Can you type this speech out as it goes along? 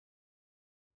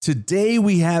Today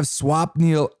we have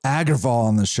Swapnil Agarwal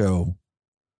on the show.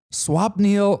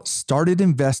 Swapnil started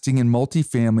investing in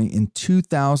multifamily in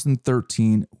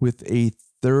 2013 with a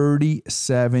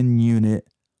 37-unit,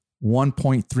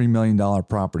 $1.3 million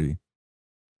property.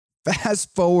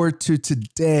 Fast forward to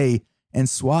today, and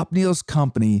Swapnil's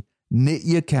company,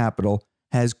 Nitya Capital,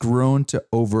 has grown to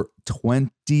over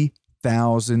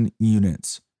 20,000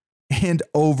 units and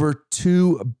over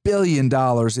 $2 billion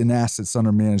in assets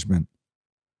under management.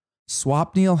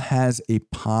 Swapnil has a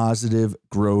positive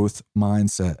growth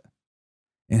mindset,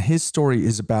 and his story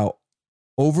is about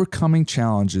overcoming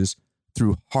challenges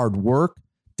through hard work,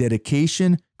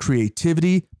 dedication,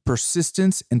 creativity,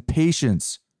 persistence, and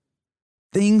patience.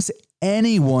 Things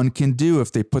anyone can do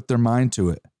if they put their mind to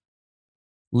it.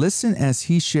 Listen as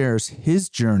he shares his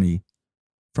journey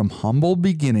from humble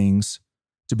beginnings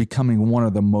to becoming one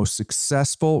of the most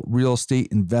successful real estate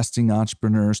investing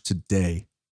entrepreneurs today.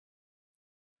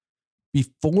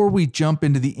 Before we jump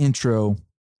into the intro,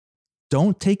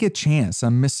 don't take a chance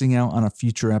on missing out on a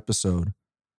future episode.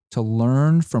 To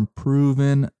learn from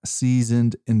proven,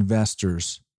 seasoned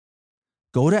investors,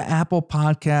 go to Apple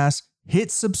Podcasts,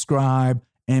 hit subscribe,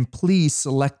 and please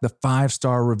select the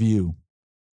 5-star review.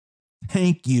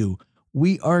 Thank you.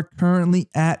 We are currently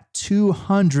at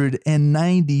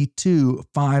 292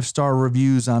 5-star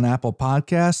reviews on Apple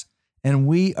Podcasts, and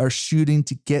we are shooting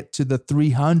to get to the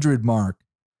 300 mark.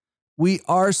 We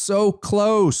are so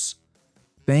close.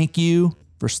 Thank you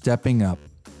for stepping up.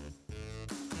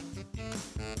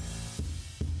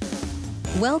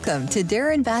 Welcome to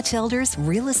Darren Batchelder's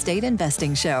Real Estate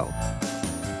Investing Show.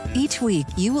 Each week,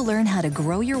 you will learn how to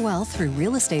grow your wealth through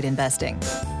real estate investing.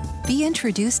 Be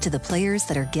introduced to the players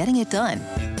that are getting it done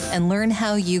and learn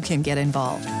how you can get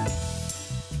involved.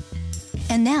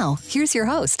 And now, here's your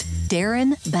host,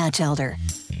 Darren Batchelder.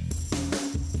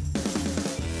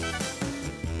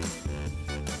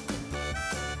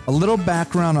 A little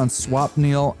background on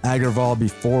Swapnil Agarwal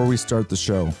before we start the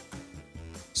show.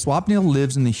 Swapnil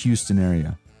lives in the Houston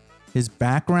area. His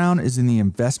background is in the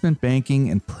investment banking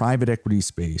and private equity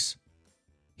space.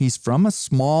 He's from a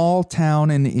small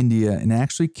town in India and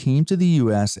actually came to the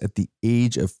US at the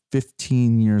age of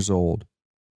 15 years old.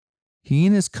 He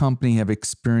and his company have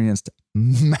experienced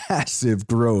massive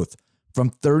growth from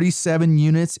 37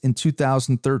 units in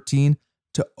 2013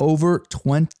 to over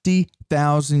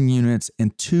 20,000 units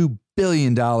and $2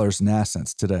 billion in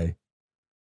assets today.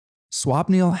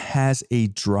 Swapnil has a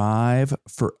drive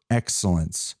for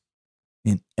excellence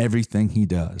in everything he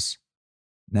does.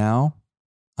 Now,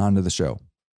 on to the show.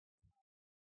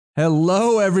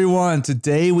 Hello, everyone.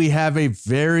 Today we have a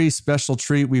very special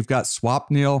treat. We've got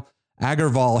Swapnil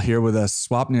Agarwal here with us.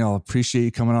 Swapnil, appreciate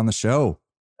you coming on the show.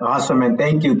 Awesome, and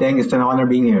thank you. It's an honor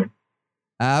being here.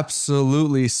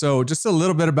 Absolutely. So just a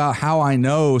little bit about how I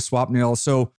know Swapnil.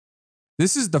 So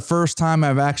this is the first time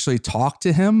I've actually talked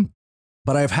to him,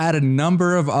 but I've had a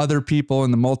number of other people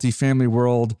in the multifamily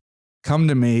world come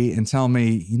to me and tell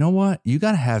me, you know what? You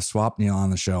got to have Swapnil on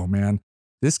the show, man.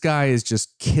 This guy is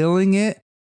just killing it.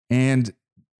 And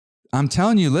I'm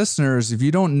telling you, listeners, if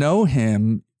you don't know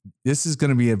him, this is going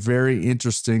to be a very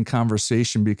interesting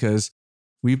conversation because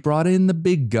we brought in the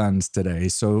big guns today.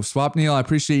 So Swapnil, I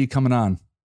appreciate you coming on.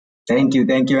 Thank you.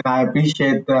 And I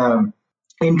appreciate the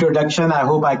introduction. I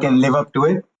hope I can live up to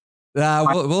it.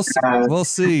 We'll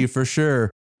see for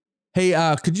sure. Hey,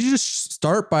 could you just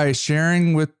start by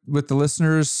sharing with the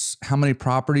listeners how many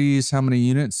properties, how many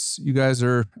units you guys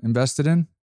are invested in?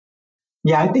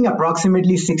 Yeah, I think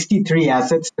approximately 63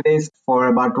 assets today for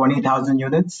about 20,000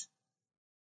 units.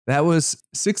 That was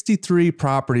 63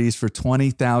 properties for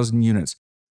 20,000 units.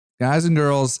 Guys and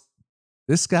girls,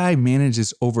 this guy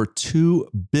manages over $2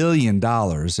 billion,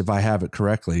 if I have it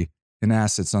correctly, in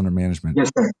assets under management. Yes,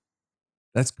 sir.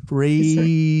 That's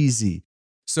crazy. Yes,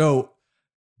 So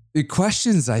the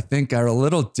questions, I think, are a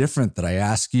little different that I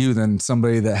ask you than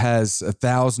somebody that has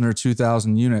 1,000 or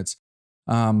 2,000 units.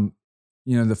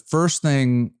 The first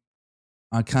thing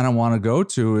I kind of want to go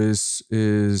to is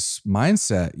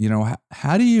mindset.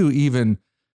 How do you even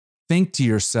think to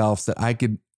yourself that I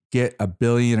could get $1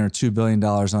 billion or $2 billion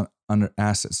under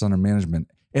assets under management?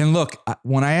 And look,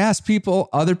 when I ask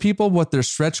other people what their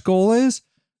stretch goal is,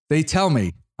 they tell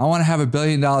me, I want to have $1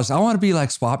 billion. I want to be like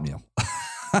Swapnil.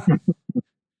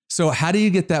 So how do you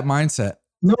get that mindset?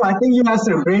 No, I think you asked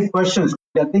a great questions.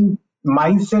 I think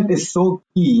mindset is so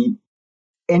key.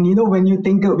 And when you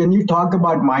talk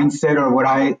about mindset, or when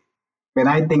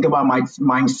I think about my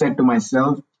mindset to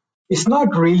myself, it's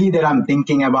not really that I'm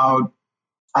thinking about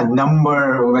a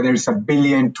number, whether it's $1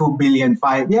 billion, $2 billion,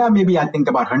 5. Yeah, maybe I think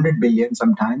about 100 billion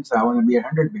sometimes. I want to be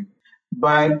 100 billion.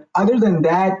 But other than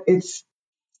that, it's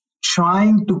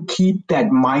trying to keep that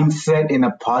mindset in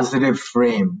a positive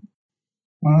frame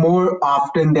more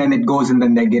often than it goes in the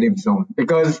negative zone.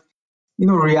 Because,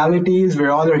 reality is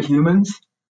we're all are humans.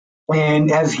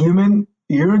 And as human,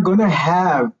 you're going to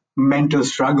have mental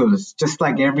struggles just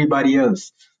like everybody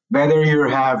else, whether you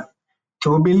have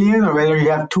 2 billion or whether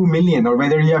you have 2 million or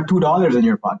whether you have $2 in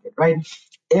your pocket, right?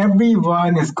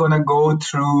 Everyone is going to go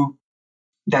through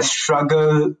the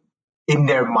struggle in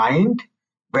their mind,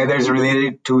 whether it's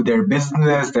related to their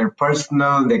business, their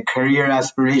personal, their career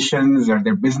aspirations, or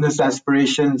their business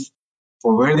aspirations,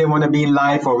 or where they want to be in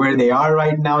life, or where they are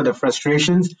right now, the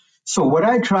frustrations. So, what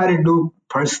I try to do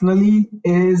personally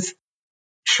is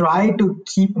try to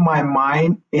keep my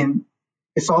mind in.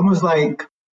 It's almost like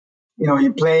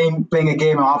you're playing a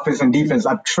game of offense and defense.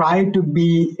 I've tried to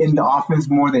be in the offense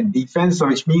more than defense, so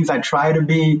which means I try to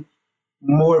be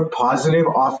more positive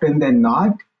often than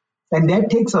not. And that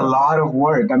takes a lot of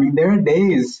work. I mean, there are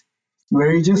days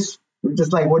where you're just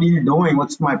like, what are you doing?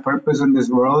 What's my purpose in this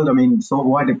world? I mean, so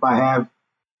what if I have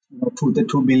 2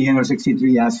 billion or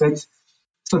 63 assets?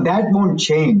 So that won't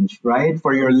change, right?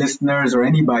 For your listeners or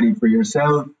anybody, for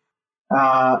yourself.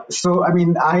 So, I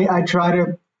mean, I try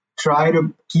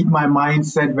to keep my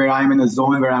mindset where I'm in a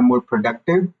zone where I'm more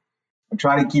productive. I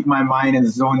try to keep my mind in a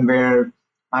zone where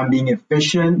I'm being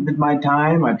efficient with my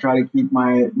time. I try to keep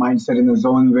my mindset in a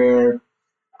zone where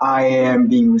I am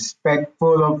being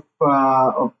respectful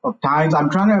of times. I'm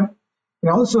trying to,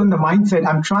 and also in the mindset,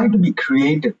 I'm trying to be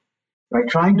creative, right?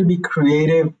 Trying to be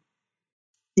creative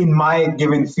in my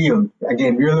given field.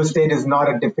 Again, real estate is not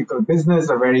a difficult business,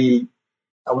 a very,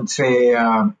 I would say,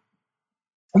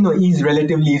 easy,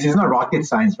 relatively easy. It's not rocket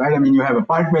science, right? I mean, you have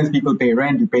apartments, people pay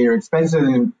rent, you pay your expenses,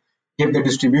 and give the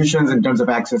distributions in terms of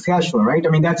access cash flow, right? I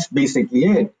mean, that's basically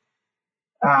it.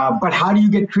 But how do you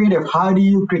get creative? How do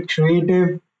you get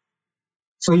creative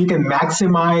so you can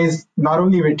maximize not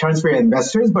only returns for your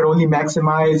investors, but only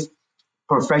maximize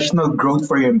professional growth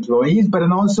for your employees, but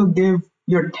then also give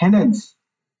your tenants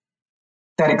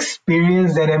that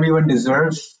experience that everyone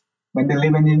deserves when they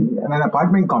live in an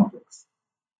apartment complex?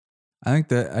 I think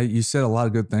that you said a lot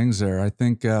of good things there. I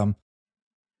think,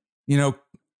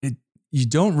 you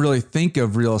don't really think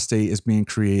of real estate as being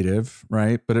creative,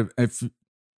 right? But if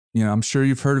I'm sure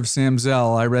you've heard of Sam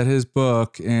Zell. I read his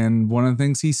book, and one of the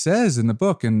things he says in the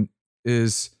book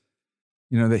is,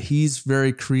 that he's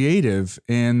very creative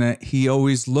and that he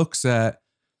always looks at,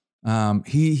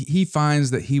 he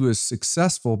finds that he was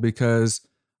successful because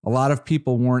a lot of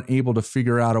people weren't able to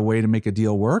figure out a way to make a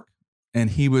deal work, and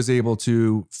he was able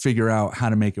to figure out how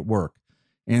to make it work.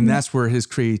 And that's where his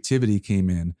creativity came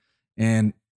in.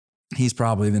 And he's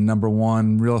probably the number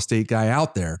one real estate guy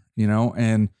out there,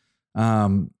 and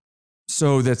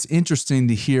so that's interesting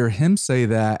to hear him say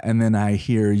that. And then I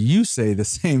hear you say the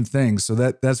same thing. So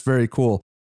that's very cool.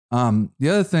 The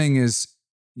other thing is,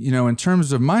 in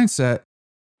terms of mindset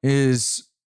is,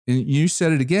 and you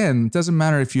said it again, it doesn't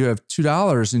matter if you have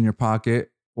 $2 in your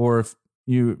pocket or if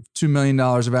you have $2 million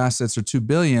of assets or 2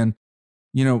 billion,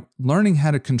 learning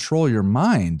how to control your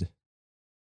mind,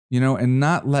 and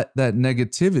not let that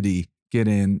negativity get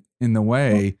in the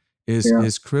way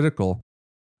is critical.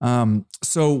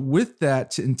 So with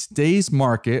that, in today's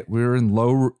market, we're in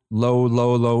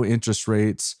low interest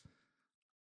rates.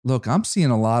 Look, I'm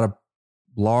seeing a lot of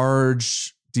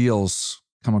large deals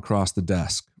come across the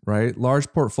desk, right?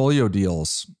 Large portfolio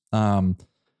deals.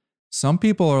 Some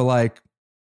people are like,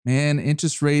 man,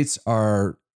 interest rates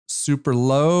are super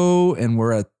low and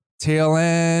we're at tail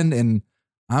end, and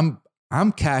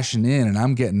I'm cashing in and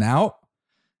I'm getting out.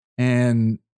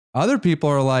 And other people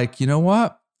are like, you know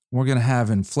what? We're going to have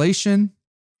inflation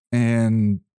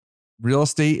and real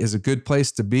estate is a good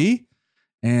place to be.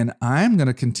 And I'm going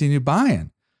to continue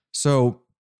buying. So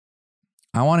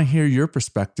I want to hear your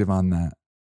perspective on that.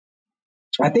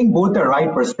 I think both are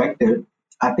right perspective.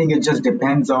 I think it just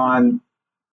depends on,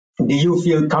 do you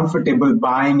feel comfortable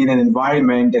buying in an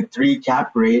environment at 3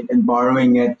 cap rate and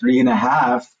borrowing at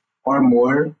 3.5 or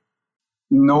more,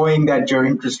 knowing that your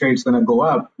interest rate is going to go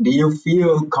up? Do you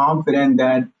feel confident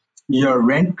that your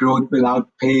rent growth will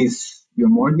outpace your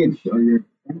mortgage or your?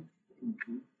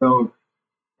 So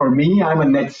for me, I'm a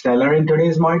net seller in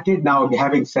today's market. Now,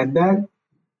 having said that,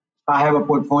 I have a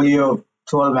portfolio of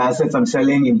 12 assets I'm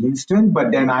selling in Houston,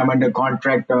 but then I'm under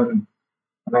contract on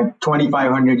a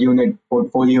 2,500 unit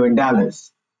portfolio in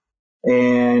Dallas,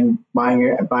 and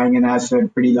buying an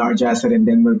asset, pretty large asset in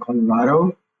Denver,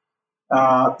 Colorado.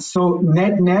 So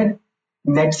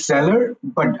net seller,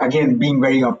 but again, being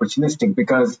very opportunistic,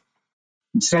 because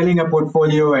selling a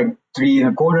portfolio at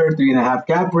 3.25, 3.5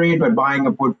 cap rate, but buying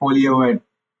a portfolio at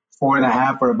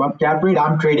 4.5 or above cap rate,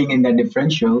 I'm trading in that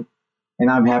differential.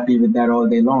 and I'm happy with that all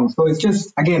day long. So it's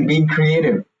just, again, being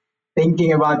creative,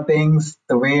 thinking about things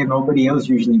the way nobody else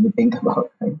usually would think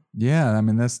about. Right? Yeah, I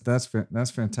mean that's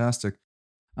fantastic.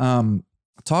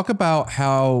 Talk about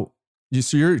how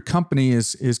so your company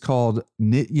is called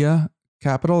Nitya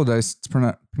Capital. Did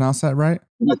I pronounce that right?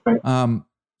 That's right.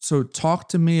 So talk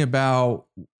to me about,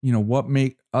 what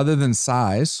other than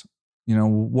size,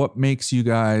 what makes you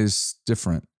guys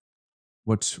different?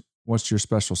 What's your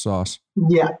special sauce?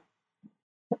 Yeah,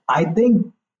 I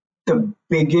think the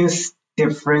biggest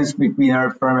difference between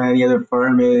our firm and any other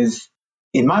firm is,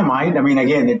 in my mind, I mean,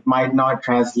 again, it might not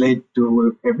translate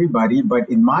to everybody, but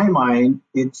in my mind,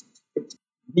 it's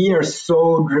we're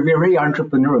very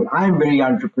entrepreneurial. I'm very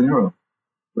entrepreneurial,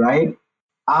 right?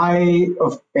 Am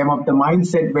of the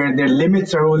mindset where their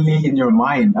limits are only in your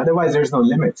mind. Otherwise, there's no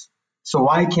limits. So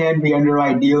why can't we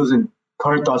underwrite deals in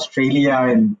Perth, Australia,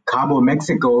 and Cabo,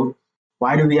 Mexico?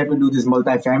 Why do we have to do these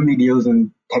multifamily deals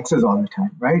in Texas all the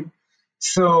time, right?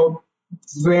 So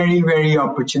very, very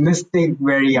opportunistic,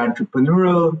 very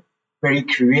entrepreneurial, very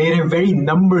creative, very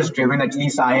numbers driven. At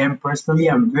least I am personally.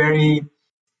 I'm very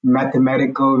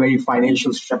mathematical, very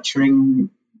financial structuring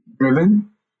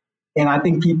driven. And I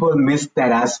think people miss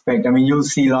that aspect. I mean, you'll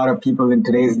see a lot of people in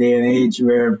today's day and age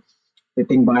where they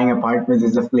think buying apartments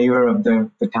is the flavor of the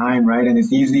time, right? And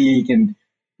it's easy. You can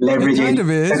leverage it. Kind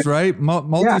of is, right? Yeah.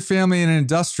 Multifamily and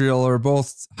industrial are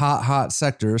both hot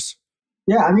sectors.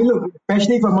 Yeah, I mean, look,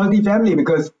 especially for multifamily,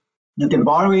 because you can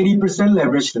borrow 80%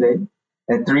 leverage today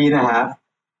at 3.5.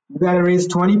 You got to raise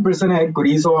 20%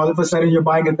 equity. So all of a sudden you're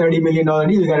buying a $30 million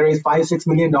deal. You got to raise $5-6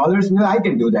 million. I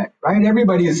can do that, right?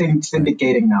 Everybody is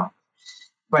syndicating now.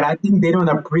 But I think they don't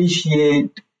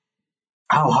appreciate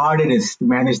how hard it is to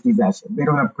manage these assets. They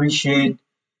don't appreciate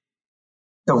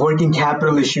the working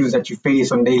capital issues that you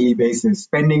face on a daily basis,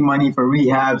 spending money for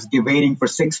rehabs, waiting for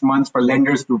 6 months for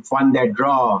lenders to fund that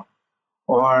draw,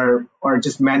 or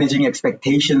just managing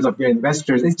expectations of your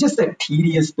investors. It's just a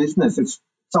tedious business. It's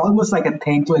almost like a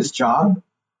thankless job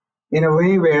in a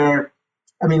way where,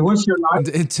 I mean, once you're not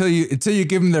until you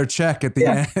give them their check at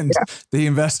the end, the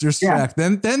investor's check,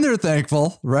 then they're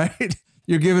thankful, right?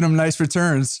 You're giving them nice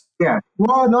returns. Yeah.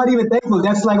 Well, not even thankful.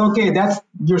 That's like, okay,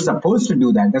 you're supposed to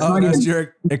do that. That's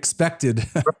you're expected.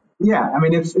 Yeah. I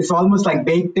mean, it's almost like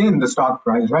baked in the stock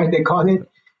price, right? They call it.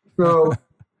 So,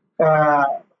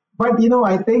 but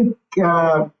I think,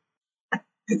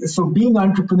 so being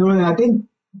entrepreneurial, I think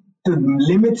the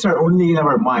limits are only in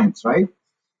our minds, right?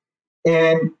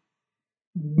 And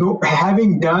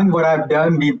having done what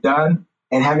we've done,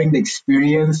 and having the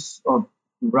experience of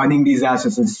running these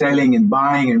assets and selling and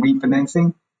buying and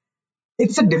refinancing,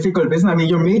 it's a difficult business. I mean,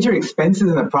 your major expenses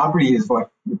in the property is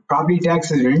what? Property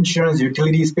taxes, your insurance,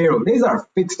 utilities, payroll. These are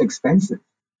fixed expenses.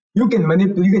 You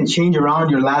can change around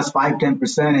your last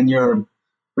 5-10% in your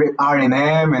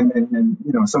R&M and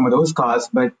some of those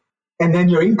costs, and then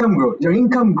your income growth. Your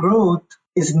income growth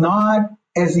is not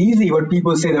as easy what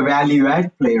people say the value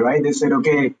add play, right? They said,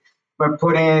 okay, if I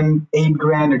put in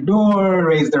 $8,000 a door,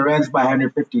 raise the rents by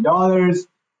 $150,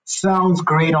 sounds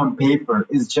great on paper.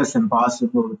 It's just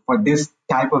impossible for this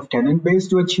type of tenant base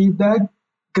to achieve that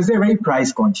because they're very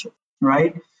price conscious,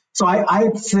 right? So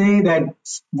I'd say that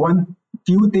one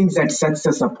few things that sets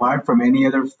us apart from any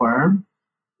other firm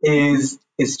is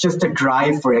it's just a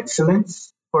drive for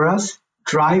excellence for us.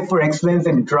 Drive for excellence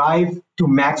and drive to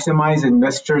maximize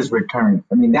investors' return.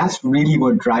 I mean, that's really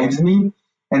what drives me.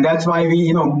 And that's why I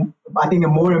think a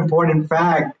more important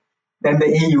fact than the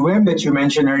AUM that you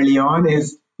mentioned early on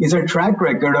is our track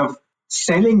record of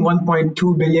selling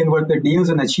 $1.2 billion worth of deals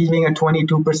and achieving a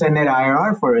 22% net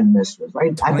IRR for investors,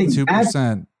 right?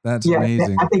 22%. That's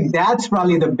amazing. I think that's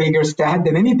probably the bigger stat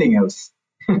than anything else.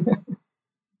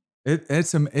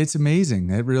 It's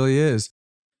amazing. It really is.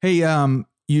 Hey,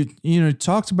 you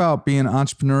talked about being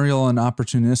entrepreneurial and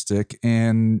opportunistic,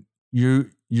 and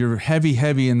you're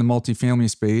heavy in the multifamily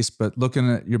space, but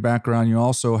looking at your background, you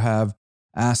also have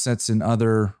assets in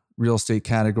other real estate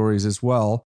categories as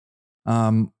well.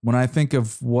 When I think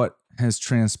of what has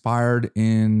transpired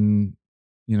in,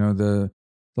 the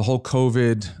whole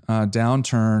COVID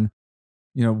downturn,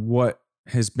 what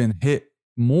has been hit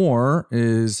more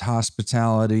is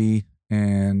hospitality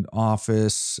and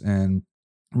office and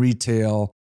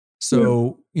retail.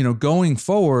 So, going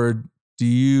forward, do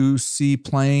you see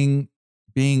being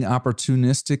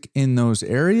opportunistic in those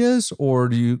areas, or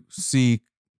do you see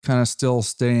kind of still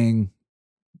staying,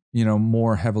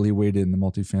 more heavily weighted in the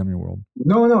multifamily world?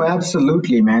 No,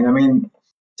 absolutely, man. I mean,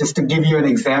 just to give you an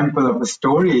example of a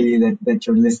story that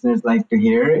your listeners like to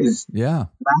hear is last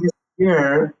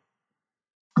year,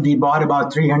 we bought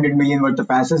about $300 million worth of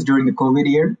assets during the COVID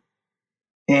year.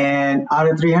 And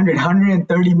out of 300,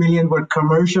 130 million were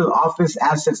commercial office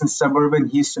assets in suburban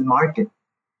Houston market,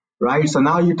 right? So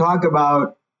now you talk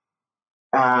about,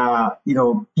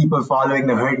 people following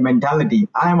the herd mentality.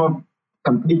 I'm a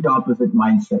complete opposite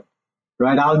mindset,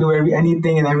 right? I'll do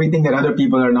anything and everything that other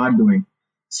people are not doing.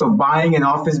 So buying an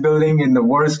office building in the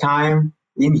worst time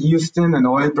in Houston and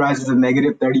oil prices of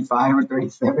negative 35 or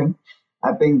 37,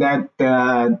 I think that,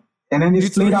 and then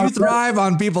it's you thrive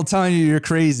on people telling you you're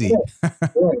crazy.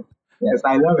 Yes,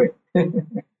 I love it.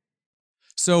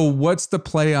 So what's the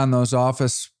play on those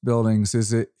office buildings?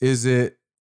 Is it,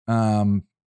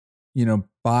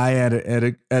 buy at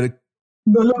a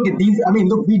No, look at these. I mean,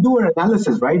 look, we do our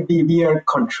analysis, right? We are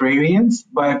contrarians,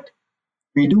 but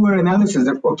we do our analysis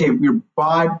of, okay, we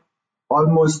bought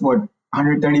almost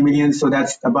 130 million. So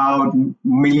that's about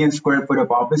million square foot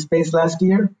of office space last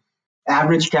year.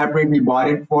 Average cap rate we bought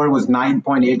it for was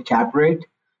 9.8 cap rate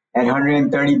at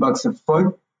 $130 a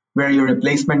foot, where your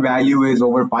replacement value is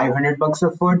over $500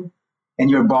 a foot. And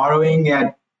you're borrowing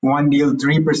at one deal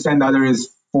 3%, the other is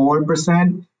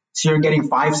 4%. So you're getting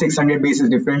 500-600 basis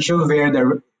differential, where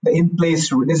the in place,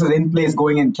 this is in place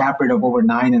going in cap rate of over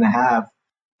 9.5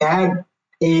 at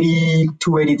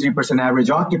 82-83% average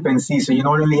occupancy. So you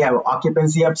not only have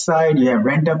occupancy upside, you have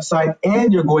rent upside,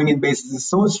 and your going in basis is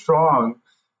so strong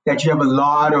that you have a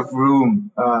lot of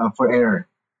room for error,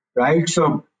 right?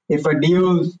 So if a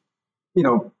deal,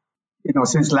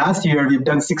 since last year we've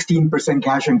done 16%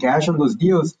 cash on cash on those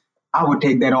deals, I would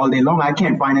take that all day long. I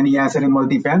can't find any asset in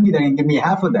multifamily that can give me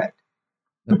half of that.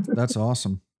 That's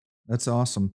awesome. That's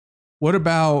awesome. What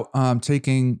about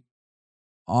taking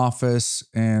office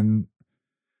and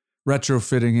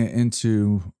retrofitting it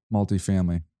into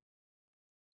multifamily?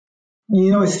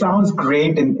 It sounds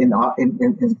great in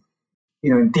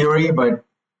theory, but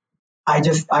I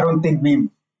don't think we've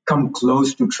come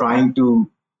close to trying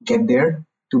to get there,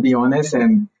 to be honest.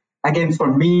 And again, for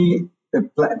me,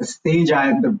 the stage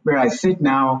where I sit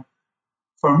now,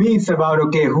 for me, it's about,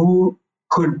 okay, who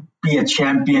could be a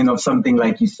champion of something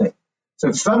like you said. So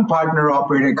if some partner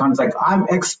operator comes like, I'm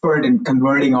expert in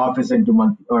converting office into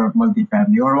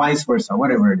multifamily or vice versa,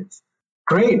 whatever it is,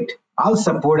 great. I'll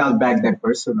back that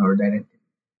person or that entity.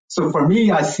 So for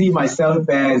me, I see myself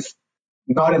as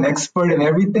not an expert in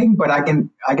everything, but I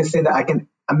can say that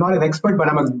I'm not an expert, but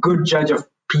I'm a good judge of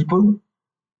people,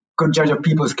 good judge of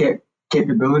people's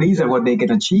capabilities and what they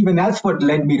can achieve. And that's what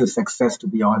led me to success, to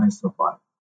be honest, so far.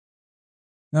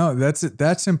 No,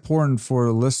 that's important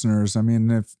for listeners. I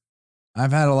mean, if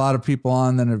I've had a lot of people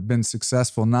on that have been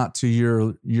successful, not to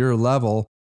your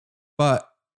level, but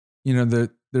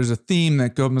there's a theme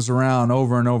that comes around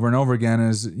over and over and over again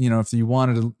is, if you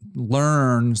wanted to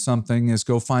learn something, is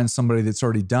go find somebody that's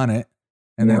already done it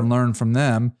and then learn from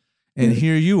them. And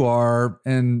here you are,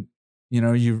 and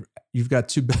you've got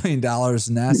 $2 billion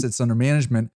in assets under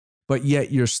management, but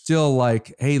yet you're still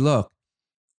like, hey, look,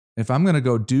 if I'm going to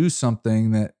go do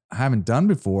something that I haven't done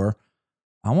before,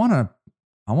 I want to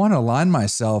align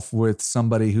myself with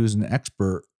somebody who's an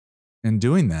expert in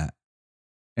doing that.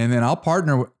 And then I'll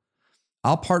partner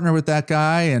with that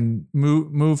guy and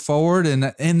move forward, and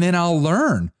then I'll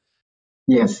learn.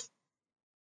 Yes.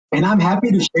 And I'm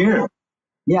happy to share.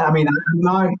 Yeah. I mean,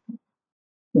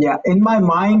 in my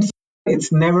mind,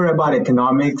 it's never about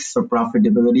economics or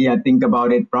profitability. I think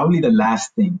about it probably the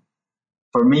last thing.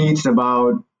 For me, it's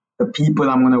about the people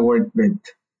I'm going to work with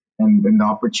and the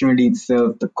opportunity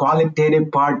itself. The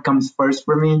qualitative part comes first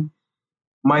for me.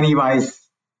 Money-wise,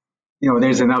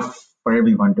 there's enough for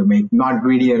everyone to make. Not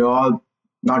greedy at all,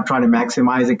 not trying to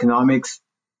maximize economics.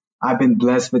 I've been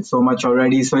blessed with so much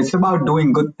already. So it's about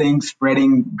doing good things,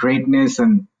 spreading greatness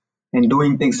and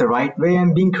doing things the right way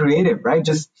and being creative, right?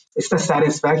 Just it's the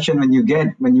satisfaction when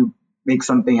you make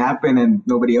something happen and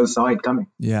nobody else saw it coming.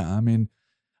 Yeah. I mean,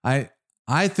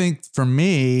 I think for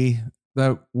me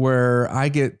that where I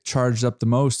get charged up the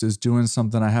most is doing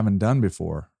something I haven't done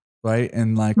before. Right.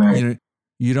 And like, right.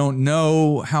 You don't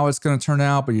know how it's going to turn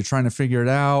out, but you're trying to figure it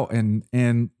out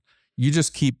and you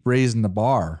just keep raising the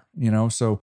bar,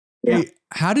 So hey,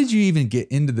 how did you even get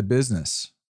into the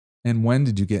business, and when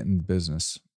did you get into the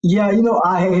business? Yeah,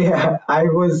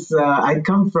 I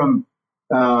come from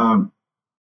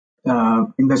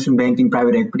investment banking,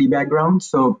 private equity background.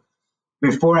 So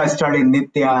before I started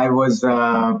Nitya, I was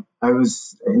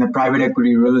in a private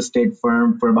equity real estate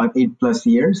firm for about 8+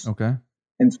 years. Okay.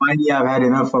 And finally, I've had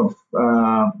enough of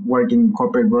working in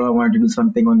corporate world. I wanted to do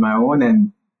something on my own,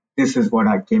 and this is what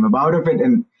I came about of it.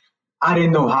 And I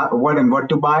didn't know what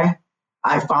to buy.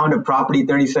 I found a property,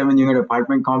 37-unit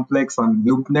apartment complex on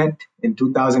LoopNet in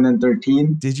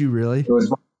 2013. Did you really? It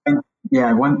was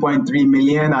 1.3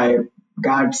 million. I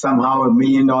got somehow $1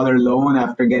 million loan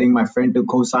after getting my friend to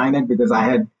co-sign it because I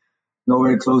had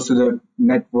nowhere close to the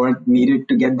net worth needed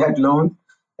to get that loan.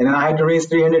 And then I had to raise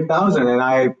 300,000, and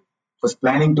I was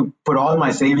planning to put all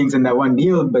my savings in that one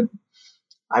deal, but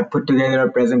I put together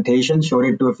a presentation, showed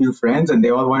it to a few friends, and they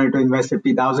all wanted to invest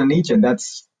 50,000 each, and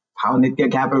that's how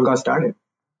Nitya Capital got started.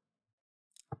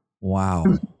 Wow.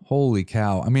 Holy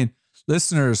cow. I mean,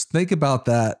 listeners, think about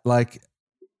that. Like,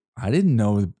 I didn't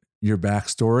know your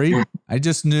backstory. I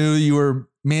just knew you were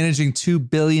managing $2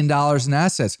 billion in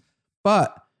assets.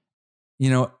 But,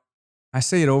 I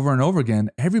say it over and over again.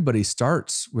 Everybody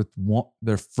starts with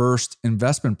their first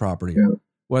investment property,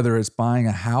 whether it's buying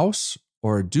a house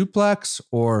or a duplex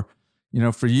or,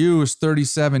 for you, it's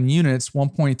 37 units,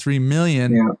 1.3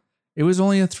 million. Yeah. It was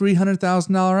only a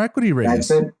 $300,000 equity raise.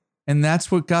 That's it. And that's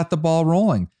what got the ball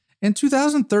rolling. In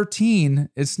 2013,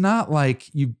 it's not like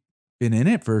you've been in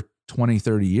it for 20,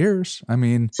 30 years. I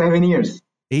mean, 7 years,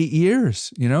 8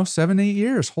 years, 7, 8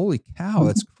 years. Holy cow.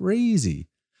 That's crazy.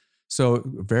 So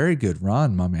very good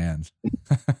run, my man.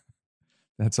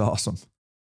 That's awesome.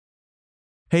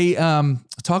 Hey,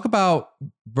 talk about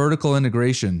vertical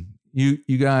integration.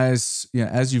 You guys,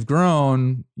 as you've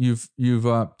grown, you've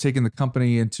taken the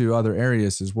company into other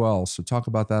areas as well. So talk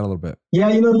about that a little bit. Yeah,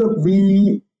 look,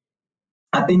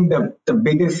 I think the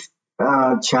biggest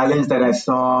challenge that I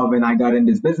saw when I got in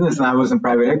this business, and I was in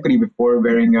private equity before,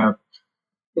 wearing a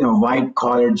white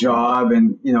collar job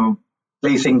and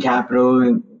placing capital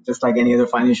and just like any other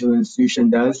financial institution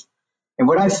does. And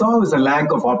what I saw was a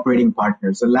lack of operating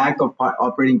partners,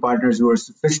 operating partners who are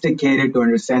sophisticated to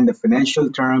understand the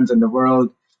financial terms in the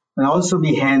world and also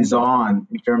be hands-on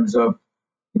in terms of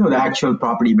the actual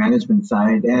property management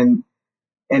side. And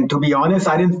to be honest,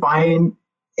 I didn't find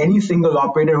any single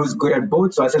operator who's good at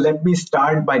both. So I said, let me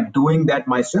start by doing that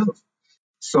myself.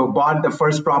 So bought the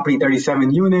first property,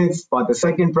 37 units, bought the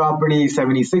second property,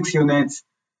 76 units.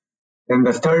 Then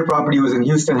the third property was in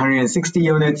Houston, 160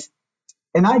 units.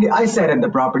 And I sat at the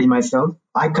property myself.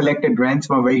 I collected rents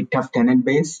from a very tough tenant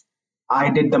base. I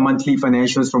did the monthly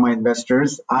financials for my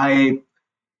investors. I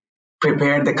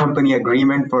prepared the company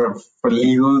agreement for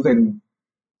legal and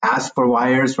asked for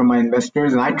wires from my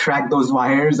investors. And I tracked those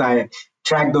wires. I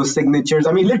tracked those signatures.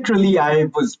 I mean, literally, I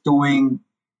was doing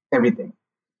everything.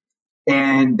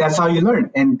 And that's how you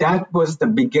learn. And that was the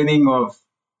beginning of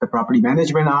the property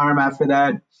management arm. After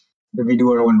that, we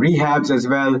do our own rehabs as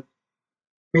well.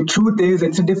 The truth is,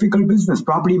 it's a difficult business.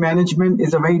 Property management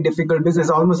is a very difficult business.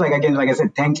 Almost like, again, like I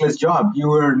said, thankless job.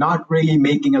 You are not really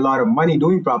making a lot of money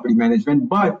doing property management,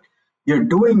 but you're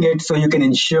doing it so you can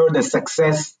ensure the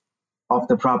success of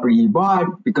the property you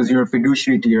bought because you're a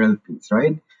fiduciary to your LPs,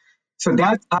 right? So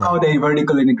that's how the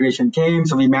vertical integration came.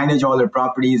 So we manage all our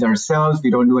properties ourselves.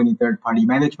 We don't do any third-party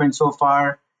management so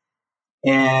far.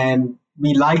 And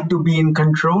we like to be in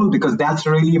control because that's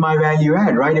really my value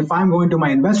add, right? If I'm going to my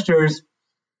investors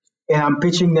and I'm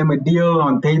pitching them a deal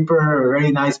on paper, a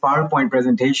very nice PowerPoint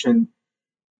presentation,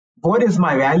 what is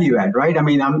my value add, right? I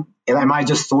mean, am I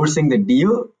just sourcing the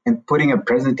deal and putting a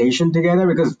presentation together?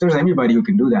 Because there's anybody who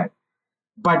can do that.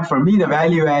 But for me, the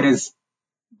value add is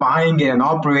buying it and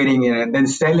operating it and then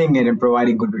selling it and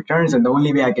providing good returns. And the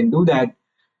only way I can do that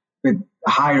with a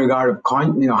high regard of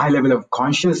high level of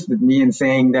conscious with me and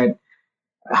saying that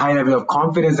a high level of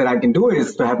confidence that I can do it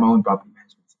is to have my own property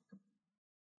management.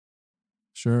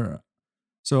 Sure.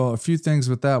 So a few things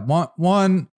with that.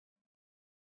 One,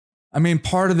 I mean,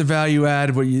 part of the value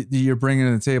add, what you're bringing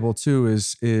to the table too,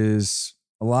 is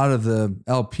a lot of the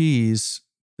LPs.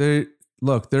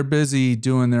 They're busy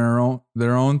doing their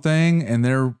own thing, and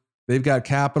they've got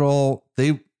capital.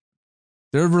 They're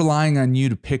relying on you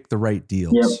to pick the right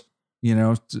deals.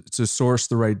 Yep. To source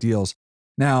the right deals.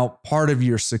 Now, part of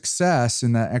your success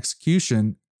in that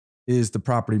execution is the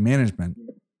property management.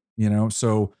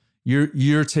 So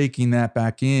you're taking that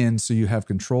back in, so you have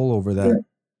control over that.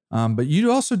 Yeah. But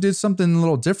you also did something a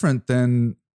little different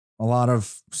than a lot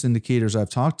of syndicators I've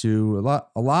talked to.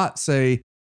 A lot say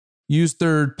use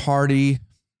third party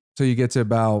till you get to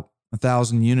about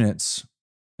 1,000 units,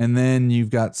 and then you've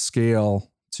got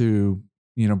scale to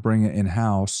bring it in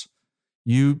house.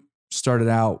 You started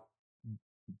out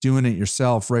doing it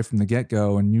yourself right from the get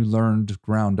go, and you learned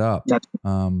ground up.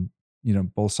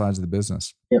 Both sides of the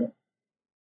business. Yep.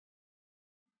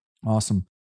 Awesome.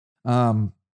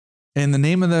 And the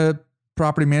name of the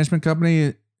property management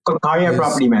company? Kaya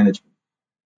Property Management.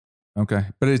 Okay.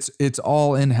 But it's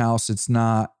all in-house. It's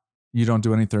not, you don't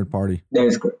do any third party. That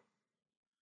is correct.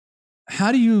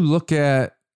 How do you look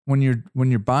at when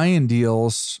you're buying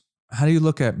deals, how do you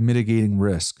look at mitigating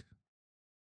risk?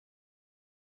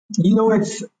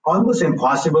 It's almost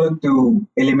impossible to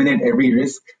eliminate every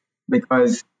risk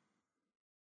because,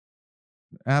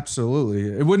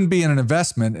 Absolutely. It wouldn't be an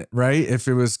investment, right? If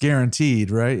it was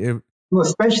guaranteed, right?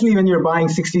 especially when you're buying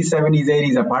 60s, 70s,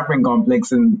 80s apartment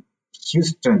complex in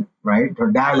Houston, right?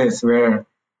 Or Dallas, where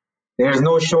there's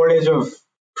no shortage of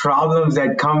problems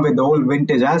that come with old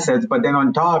vintage assets. But then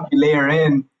on top, you layer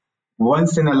in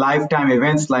once in a lifetime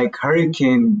events like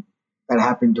hurricane that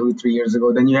happened 2 or 3 years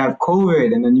ago. Then you have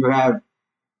COVID, and then you have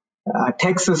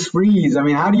Texas freeze. I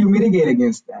mean, how do you mitigate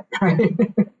against that, right?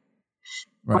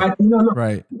 Right. But look,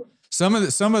 Right. Some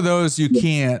of those you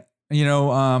can't,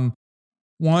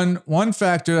 one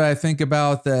factor that I think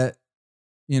about that,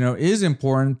 is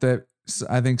important that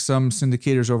I think some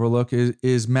syndicators overlook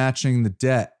is matching the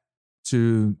debt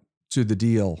to the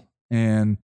deal,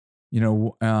 and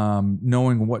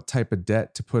knowing what type of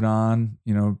debt to put on.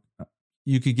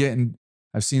 You could get in.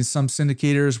 I've seen some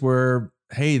syndicators where,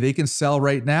 hey, they can sell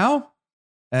right now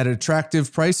at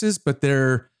attractive prices, but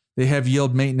they have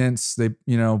yield maintenance. They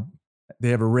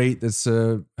have a rate that's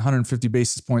 150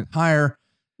 basis points higher.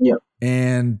 yeah,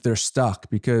 And they're stuck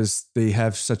because they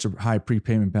have such a high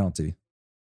prepayment penalty.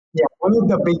 yeah, one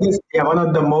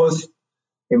of the most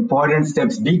important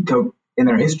steps we took in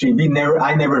our history.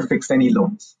 I never fixed any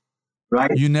loans,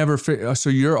 right? You never, so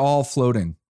you're all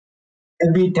floating.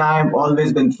 Every time,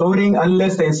 always been floating,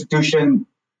 unless the institution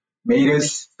made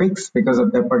us fix because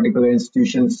of that particular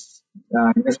institution's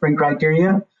investment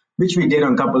criteria, which we did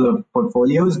on a couple of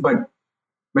portfolios. But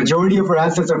majority of our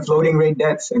assets are floating rate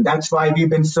debts, and that's why we've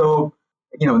been so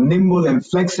nimble and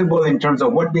flexible in terms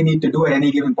of what we need to do at any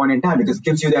given point in time, because it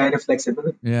gives you that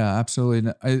flexibility. Yeah,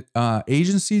 absolutely.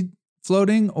 Agency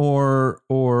floating or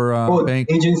Both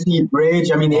bank? agency, bridge.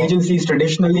 I mean, agencies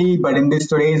traditionally, but in this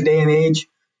today's day and age,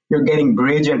 you're getting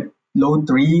bridge at low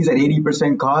threes at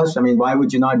 80% cost. I mean, why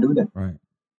would you not do that? Right.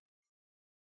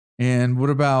 And what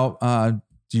about,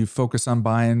 do you focus on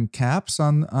buying caps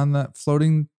on that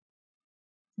floating?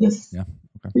 Yes. Yeah.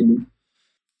 Okay.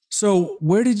 So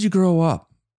where did you grow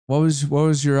up? What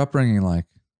was your upbringing like?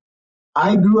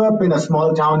 I grew up in a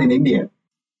small town in India.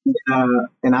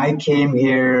 And I came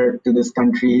here to this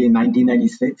country in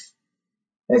 1996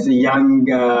 as a young,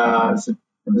 I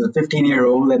was a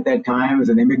 15-year-old at that time, as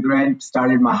an immigrant,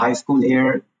 started my high school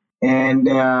here. And,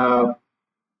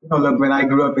 look, when I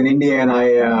grew up in India and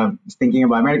I was thinking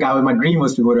about America, my dream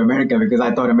was to go to America because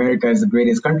I thought America is the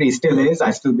greatest country. It still is. I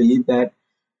still believe that.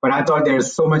 But I thought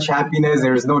there's so much happiness.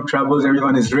 There's no troubles.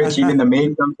 Everyone is rich. Even the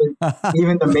maid comes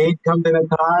in a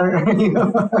car.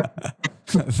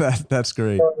 That's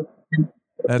great.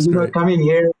 That's great. Coming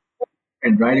here,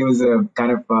 and right, it was a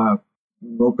kind of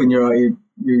open your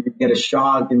you get a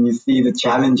shock and you see the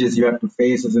challenges you have to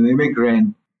face as an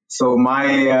immigrant. So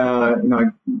my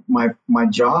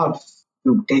job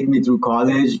to take me through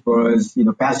college was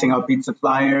passing out pizza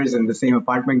flyers in the same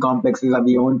apartment complexes that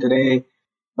we own today,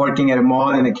 working at a mall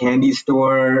and a candy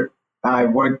store. I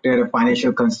worked at a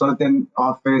financial consultant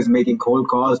office, making cold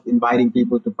calls, inviting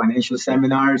people to financial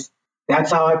seminars.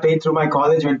 That's how I paid through my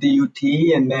college, went to UT,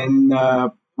 and then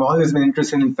I've always been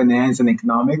interested in finance and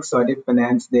economics. So I did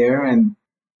finance there and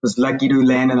was lucky to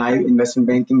land an investment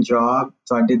banking job.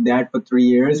 So I did that for 3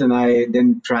 years, and I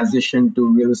then transitioned to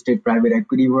real estate private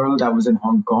equity world. I was in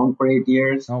Hong Kong for 8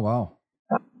 years. Oh, wow.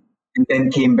 And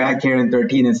then came back here in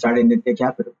 13 and started Nitya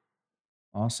Capital.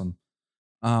 Awesome.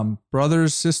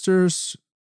 Brothers, sisters?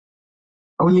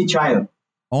 Only child.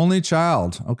 Only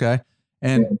child. Okay.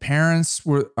 And parents,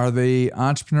 are they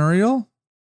entrepreneurial?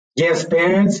 Yes,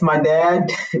 parents. My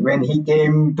dad, when he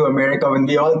came to America, when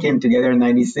we all came together in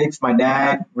 96, my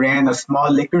dad ran a small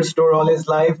liquor store all his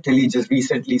life till he just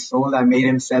recently sold. I made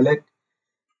him sell it.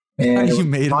 And you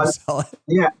made him sell it?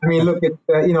 Yeah. I mean, look,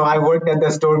 I worked at the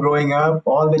store growing up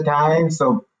all the time.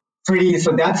 So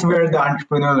that's where the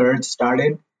entrepreneurial urge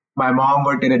started. My mom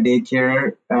worked at a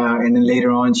daycare, and then later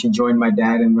on, she joined my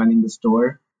dad in running the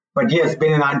store. But yes,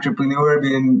 being an entrepreneur,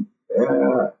 being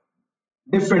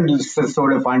different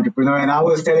sort of entrepreneur. And I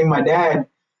was telling my dad,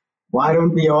 why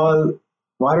don't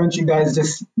you guys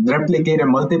just replicate and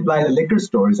multiply the liquor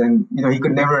stores? And, he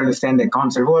could never understand that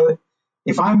concept. Well,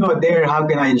 if I'm not there, how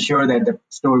can I ensure that the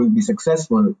store will be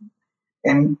successful?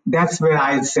 And that's when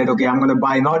I said, okay, I'm going to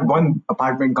buy not one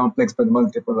apartment complex, but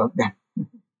multiple of them.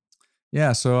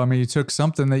 Yeah. So, I mean, you took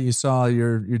something that you saw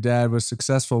your dad was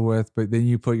successful with, but then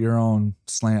you put your own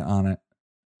slant on it.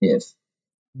 Yes.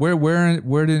 Where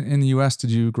in the U.S.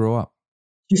 did you grow up?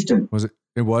 Houston.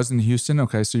 It was in Houston?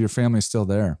 Okay. So your family's still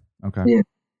there. Okay. Yeah.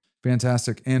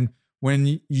 Fantastic. And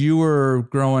when you were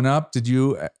growing up, did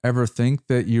you ever think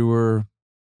that you were,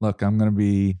 look, I'm going to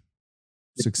be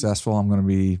successful. I'm going to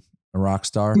be a rock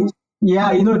star?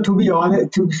 Yeah, to be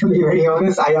honest, to be very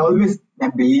honest, I always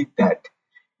have believed that.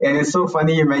 And it's so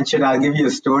funny you mentioned, I'll give you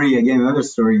a story again, another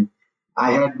story.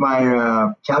 I had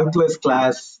my calculus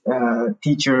class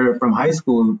teacher from high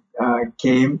school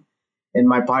came, and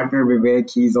my partner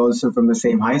Vivek, he's also from the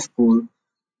same high school.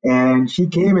 And she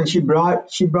came and she brought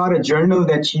a journal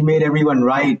that she made everyone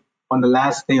write on the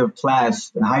last day of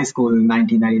class in high school in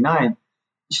 1999.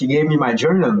 She gave me my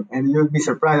journal, and you'll be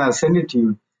surprised. I'll send it to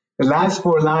you. The last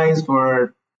 4 lines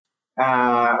were,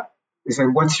 it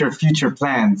said, "What's your future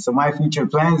plans?" So my future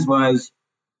plans was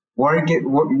get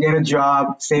a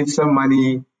job, save some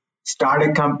money, start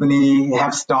a company,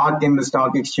 have stock in the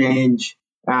stock exchange,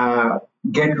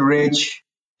 get rich,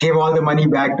 give all the money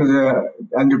back to the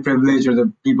underprivileged or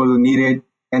the people who need it,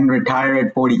 and retire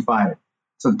at 45.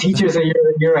 So teachers are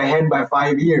you're ahead by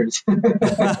 5 years.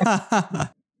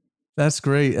 That's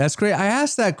great. That's great. I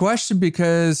asked that question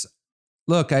because,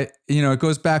 look, it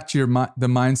goes back to the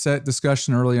mindset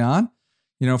discussion early on.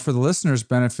 For the listeners'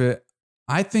 benefit,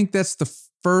 I think that's the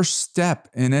first step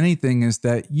in anything, is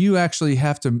that you actually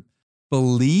have to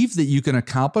believe that you can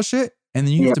accomplish it, and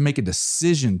then you have to make a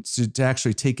decision to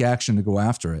actually take action to go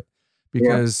after it.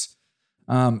 Because,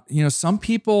 some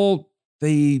people,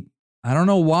 I don't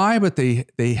know why, but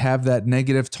they have that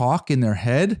negative talk in their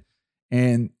head,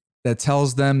 and that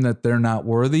tells them that they're not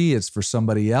worthy. It's for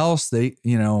somebody else.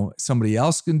 Somebody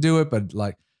else can do it. But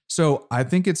so I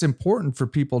think it's important for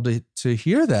people to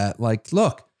hear that.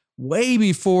 Look, way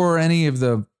before any of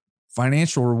the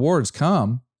financial rewards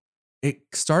come, it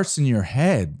starts in your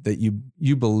head that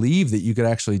you believe that you could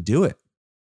actually do it.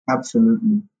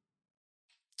 Absolutely.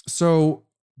 So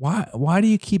why do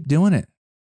you keep doing it?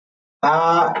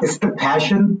 It's the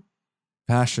passion.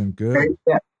 Passion, good.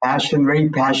 Very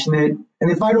passionate. And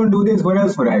if I don't do this, what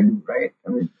else would I do, right?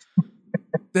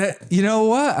 That, you know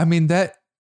what?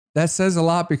 That says a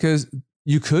lot, because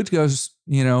you could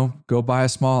go buy a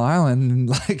small island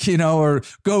and or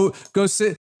go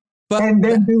sit. But and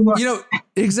then do what?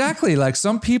 Exactly.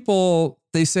 Some people,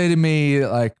 they say to me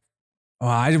oh,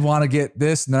 I want to get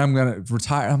this and then I'm going to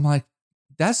retire. I'm like,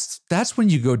 that's when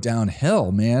you go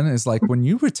downhill, man. It's when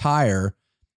you retire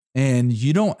and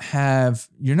you're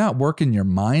not working your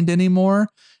mind anymore,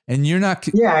 and you're not.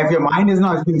 Yeah. If your mind is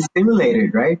not being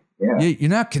stimulated, right? Yeah. You're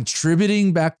not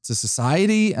contributing back to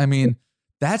society. I mean,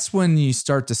 that's when you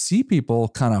start to see people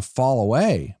kind of fall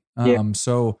away.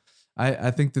 So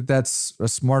I think that's a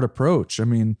smart approach. I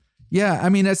mean,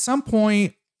 at some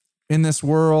point in this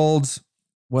world,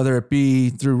 whether it be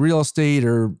through real estate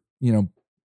or,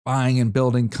 buying and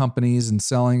building companies and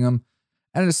selling them,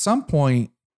 and at some point,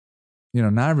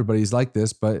 not everybody's like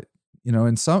this, but,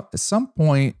 at some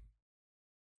point,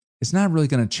 it's not really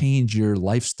going to change your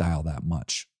lifestyle that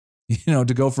much,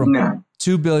 to go from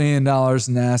 $2 billion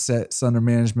in assets under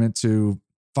management to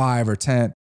 5 or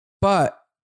 10. But,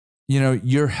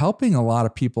 you're helping a lot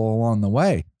of people along the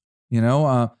way.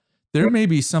 There may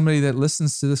be somebody that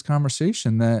listens to this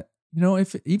conversation that,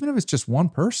 even if it's just one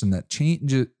person that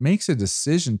makes a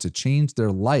decision to change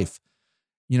their life,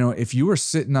 if you were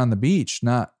sitting on the beach,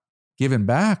 not giving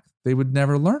back, they would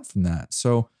never learn from that.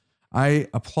 So I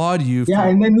applaud you.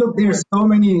 And then look, there's so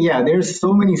many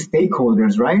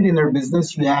stakeholders, right? In our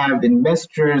business, you have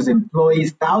investors,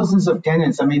 employees, thousands of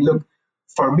tenants. I mean, look,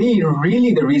 for me,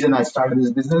 really the reason I started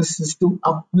this business is to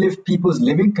uplift people's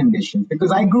living conditions,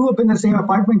 because I grew up in the same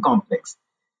apartment complex.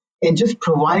 And just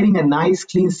providing a nice,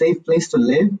 clean, safe place to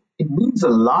live, it means a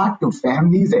lot to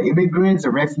families, the immigrants,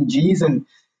 the refugees, and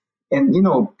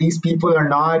these people are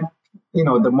not,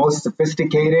 the most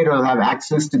sophisticated or have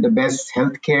access to the best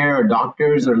healthcare or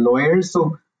doctors or lawyers.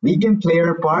 So we can play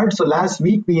our part. So last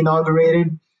week we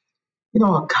inaugurated,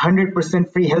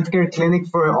 100% free healthcare clinic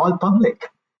for all public.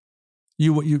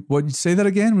 You say that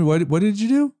again? What did you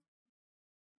do?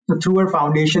 So through our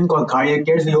foundation called Cardiac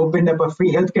Cares, we opened up a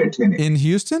free healthcare clinic. In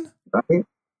Houston? Right?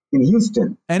 In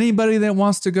Houston. Anybody that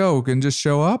wants to go can just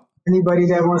show up? Anybody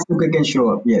that wants to can show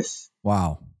up, yes.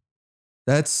 Wow.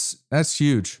 That's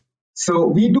huge. So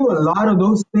we do a lot of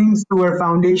those things through our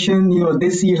foundation.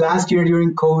 Last year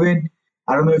during COVID,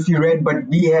 I don't know if you read, but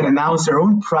we had announced our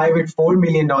own private $4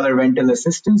 million rental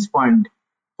assistance fund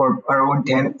for our own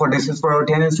for our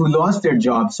tenants who lost their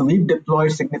jobs. So we've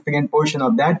deployed a significant portion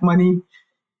of that money.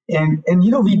 And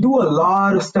we do a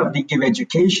lot of stuff. We give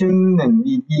education and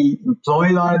we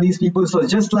employ a lot of these people. So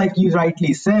just like you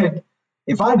rightly said,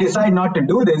 if I decide not to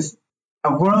do this,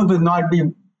 a world will not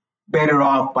be better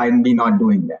off by me not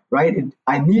doing that, right?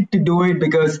 I need to do it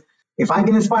because if I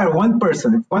can inspire one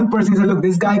person, if one person says, look,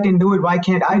 this guy can do it, why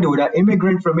can't I do it? An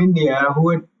immigrant from India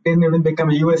who didn't even become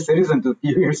a U.S. citizen a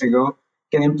few years ago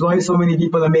can employ so many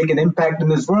people and make an impact in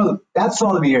this world. That's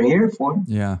all we are here for.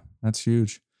 Yeah, that's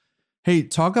huge. Hey,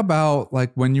 talk about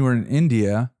like when you were in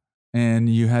India and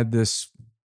you had this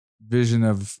vision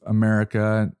of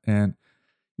America, and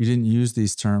you didn't use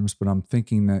these terms, but I'm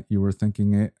thinking that you were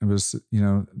thinking it was,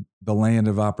 the land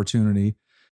of opportunity.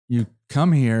 You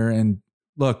come here and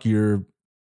look, you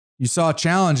saw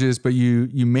challenges, but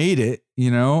you made it,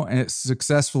 and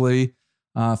successfully,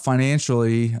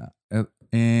 financially.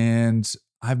 And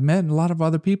I've met a lot of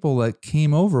other people that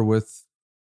came over with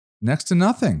next to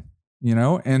nothing,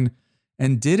 and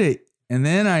did it. And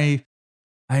then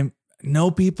I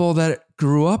know people that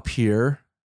grew up here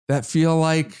that feel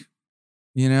like,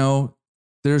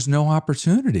 there's no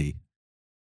opportunity.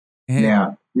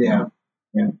 And yeah.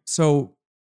 So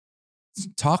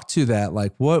talk to that.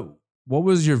 Like what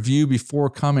was your view before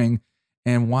coming,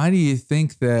 and why do you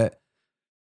think that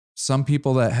some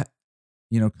people that,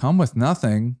 come with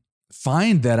nothing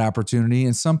find that opportunity,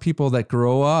 and some people that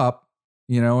grow up,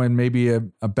 in maybe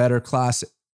a better class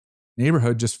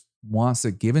neighborhood just wants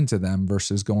it given to them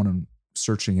versus going and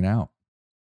searching it out?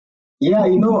 Yeah,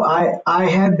 I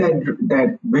had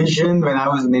that vision when I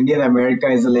was in India that America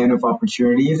is a land of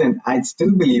opportunities, and I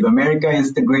still believe America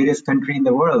is the greatest country in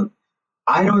the world.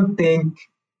 I don't think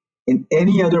in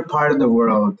any other part of the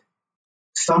world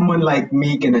someone like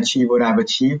me can achieve what I've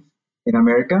achieved in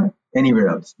America anywhere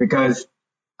else, because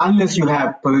unless you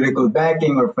have political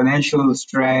backing or financial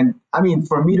strength, I mean,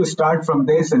 for me to start from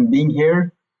this and being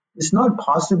here, it's not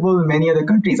possible in many other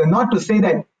countries. And not to say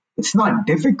that it's not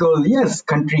difficult. Yes,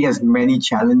 country has many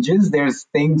challenges. There's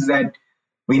things that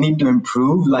we need to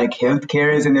improve, like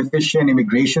healthcare is inefficient,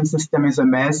 immigration system is a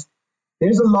mess.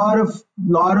 There's a lot of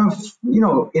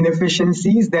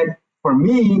inefficiencies that, for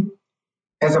me,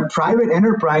 as a private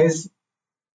enterprise,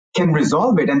 can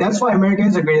resolve it. And that's why America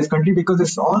is the greatest country, because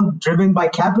it's all driven by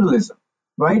capitalism,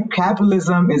 right?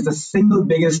 Capitalism is the single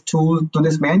biggest tool to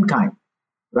this mankind,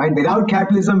 right? Without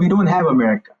capitalism, we don't have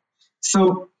America.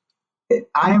 So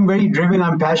I am very driven.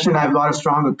 I'm passionate. I have a lot of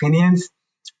strong opinions.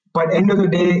 But end of the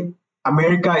day,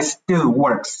 America still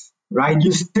works, right?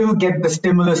 You still get the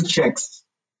stimulus checks.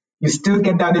 You still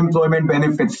get the unemployment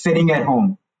benefits sitting at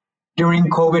home during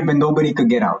COVID when nobody could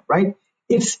get out, right?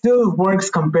 It still works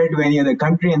compared to any other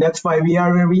country, and that's why we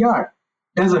are where we are.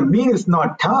 Doesn't mean it's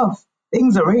not tough.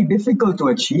 Things are very difficult to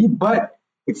achieve, but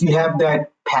if you have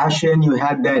that passion, you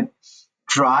have that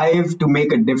drive to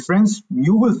make a difference,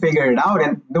 you will figure it out,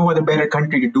 and no other better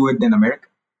country to do it than America.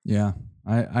 Yeah,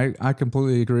 I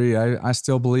completely agree. I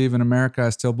still believe in America. I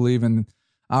still believe in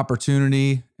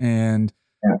opportunity, and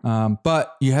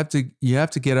but you have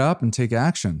to get up and take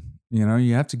action.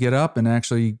 You have to get up and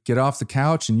actually get off the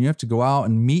couch, and you have to go out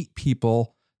and meet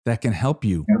people that can help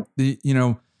you.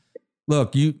 Yeah.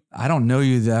 Look, I don't know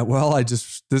you that well.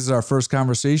 This is our first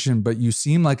conversation, but you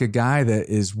seem like a guy that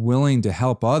is willing to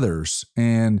help others.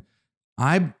 And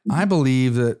I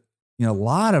believe that, a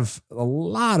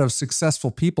lot of successful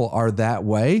people are that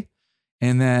way.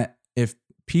 And that if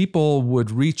people would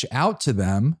reach out to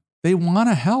them, they want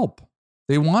to help.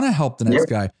 They want to help the next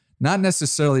guy. Not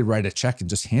necessarily write a check and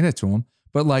just hand it to them,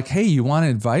 but like, hey, you want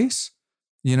advice?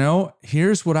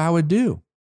 Here's what I would do.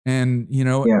 And,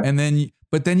 and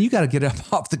then you got to get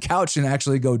up off the couch and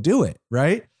actually go do it.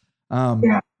 Right.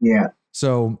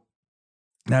 So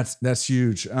that's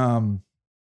huge.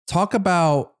 Talk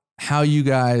about how you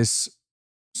guys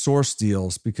source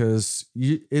deals, because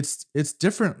it's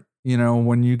different,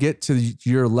 when you get to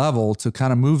your level to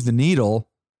kind of move the needle.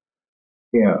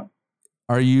 Yeah.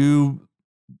 Are you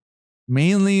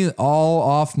mainly all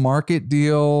off market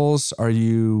deals? Are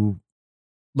you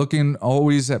looking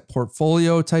always at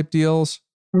portfolio type deals?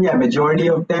 Yeah, majority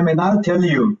of them. And I'll tell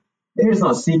you, there's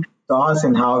no secret sauce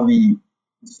in how we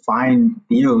find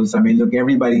deals. I mean, look,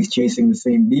 everybody's chasing the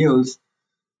same deals.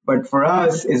 But for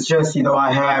us, it's just,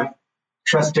 I have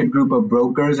trusted group of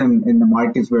brokers in the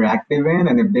markets we're active in.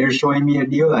 And if they're showing me a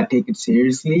deal, I take it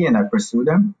seriously and I pursue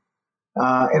them.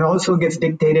 It also gets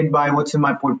dictated by what's in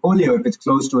my portfolio. If it's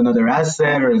close to another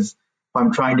asset, or if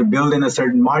I'm trying to build in a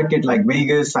certain market like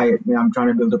Vegas, I'm trying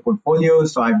to build a portfolio,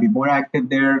 so I'd be more active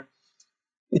there.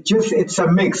 It's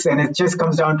a mix, and it just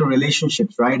comes down to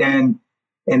relationships, right?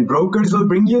 And brokers will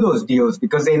bring you those deals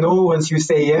because they know once you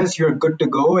say yes, you're good to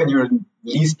go and you're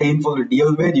least painful to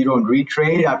deal with. You don't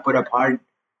retrade. I put up hard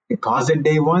deposit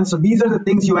day one. So these are the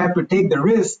things you have to take the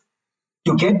risk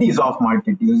to get these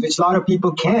off-market deals, which a lot of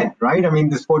people can't, right? I mean,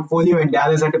 this portfolio in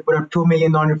Dallas had to put up $2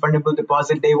 million non-refundable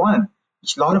deposit day one,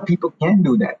 which a lot of people can't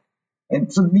do that.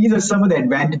 And so these are some of the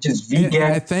advantages we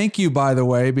get. I thank you, by the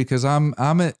way, because I'm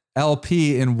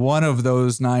LP in one of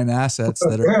those 9 assets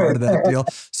that are part of that deal.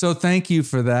 So thank you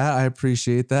for that. I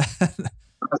appreciate that.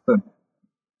 Awesome.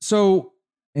 So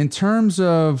in terms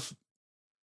of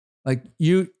like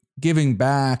you giving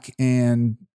back,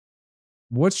 and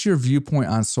what's your viewpoint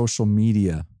on social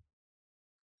media?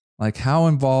 Like how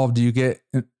involved do you get?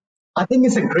 I think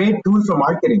it's a great tool for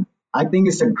marketing.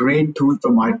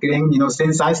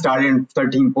 Since I started in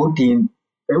 13, 14,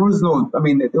 it was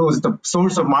the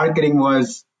source of marketing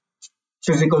was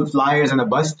physical flyers and a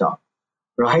bus stop,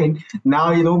 right?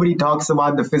 Now nobody talks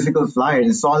about the physical flyers.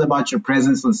 It's all about your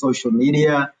presence on social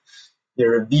media,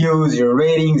 your reviews, your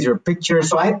ratings, your pictures.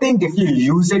 So I think if you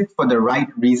use it for the right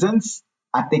reasons,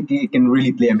 I think it can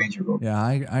really play a major role. Yeah,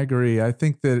 I agree. I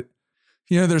think that,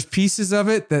 there's pieces of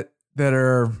it that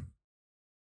are,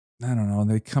 I don't know,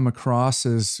 they come across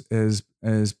as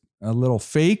a little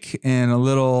fake and a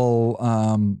little,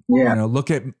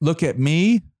 look at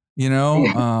me,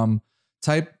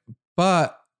 type.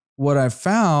 But what I've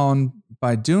found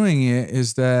by doing it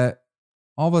is that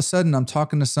all of a sudden I'm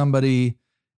talking to somebody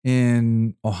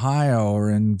in Ohio or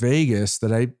in Vegas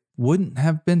that I wouldn't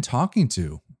have been talking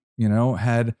to,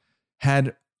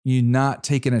 had you not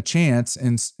taken a chance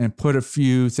and put a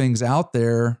few things out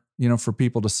there, for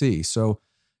people to see. So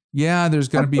yeah, there's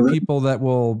going to be people that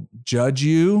will judge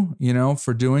you,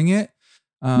 for doing it.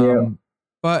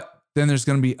 But then there's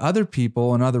going to be other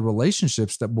people and other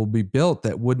relationships that will be built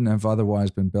that wouldn't have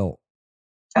otherwise been built.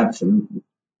 Absolutely.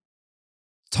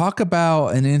 Talk about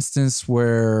an instance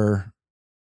where,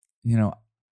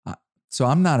 so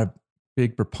I'm not a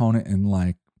big proponent in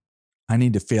like, I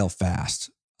need to fail fast.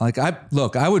 Like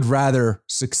I would rather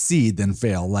succeed than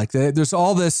fail. Like there's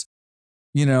all this,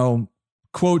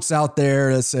 quotes out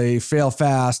there that say fail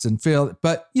fast and fail.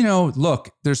 But, look,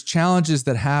 there's challenges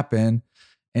that happen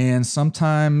and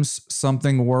sometimes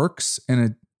something works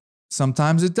and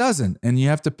sometimes it doesn't. And you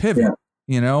have to pivot,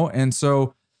 And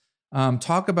so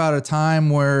talk about a time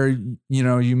where,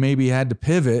 you maybe had to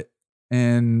pivot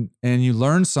and you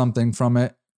learned something from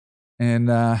it. And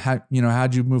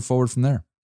how'd you move forward from there?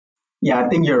 Yeah, I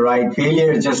think you're right.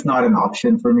 Failure is just not an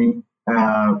option for me.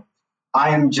 I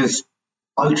am just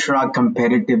ultra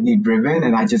competitively driven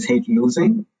and I just hate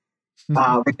losing.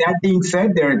 With that being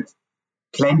said, there are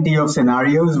plenty of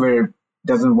scenarios where it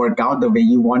doesn't work out the way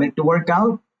you want it to work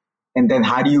out. And then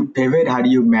how do you pivot? How do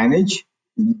you manage?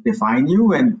 Define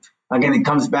you. And again, it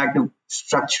comes back to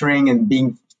structuring and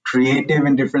being creative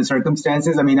in different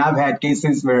circumstances. I mean, I've had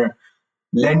cases where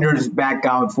lenders back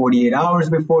out 48 hours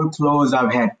before close.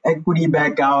 I've had equity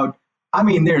back out. I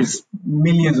mean, there's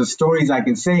millions of stories I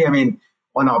can say. I mean,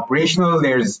 on operational,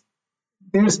 there's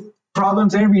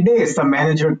problems every day. Some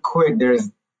manager quit. There's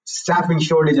staffing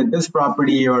shortage at this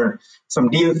property, or some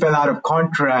deal fell out of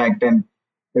contract, and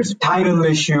there's a title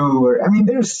issue.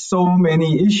 There's so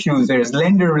many issues. There's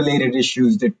lender-related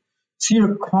issues. So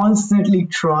you're constantly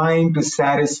trying to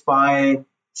satisfy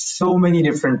so many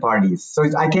different parties. So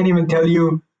I can't even tell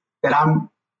you that I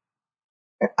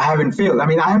haven't failed.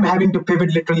 I am having to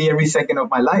pivot literally every second of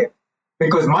my life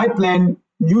because my plan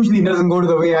usually doesn't go to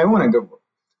the way I want to go.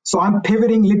 So I'm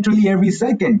pivoting literally every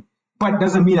second, but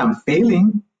doesn't mean I'm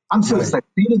failing. I'm still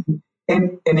succeeding.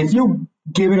 And if you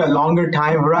give it a longer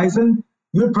time horizon,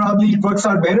 it probably works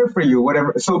out better for you,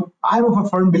 whatever. So I'm of a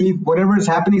firm belief, whatever is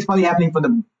happening is probably happening for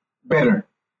the better.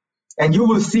 And you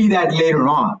will see that later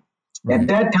on. Right. At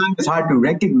that time, it's hard to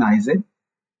recognize it.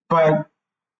 But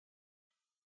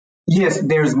yes,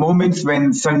 there's moments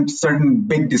when certain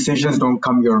big decisions don't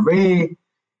come your way,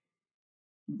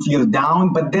 feel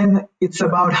down, but then it's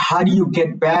about how do you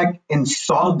get back and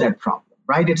solve that problem,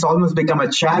 right? It's almost become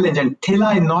a challenge. Until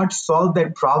I not solve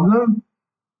that problem,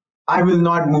 I will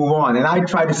not move on. And I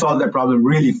try to solve that problem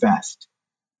really fast.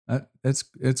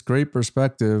 It's great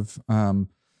perspective.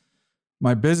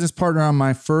 My business partner on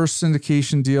my first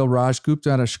syndication deal, Raj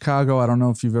Gupta out of Chicago. I don't know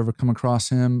if you've ever come across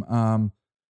him.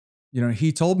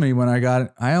 He told me when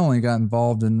I only got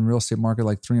involved in the real estate market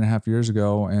like 3.5 years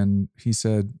ago. And he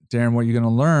said, Darren, what you're going to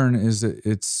learn is that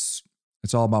it's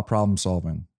all about problem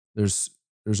solving. There's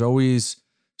always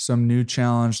some new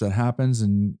challenge that happens,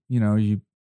 and you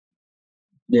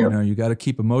got to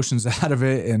keep emotions out of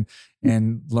it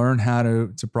and learn how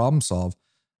to problem solve.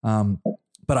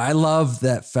 But I love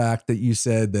that fact that you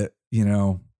said that,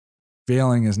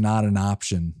 failing is not an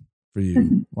option for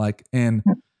you. And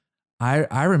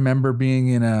I remember being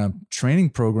in a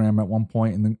training program at one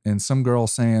point and some girl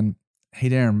saying, hey,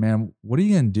 Darren, man, what are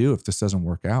you going to do if this doesn't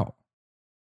work out?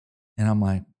 And I'm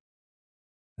like,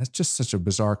 that's just such a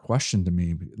bizarre question to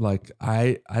me. Like,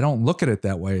 I don't look at it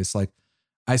that way. It's like,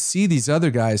 I see these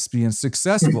other guys being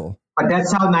successful But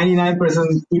that's how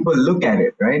 99% people look at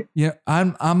it, right? Yeah.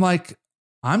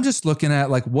 I'm just looking at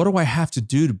like, what do I have to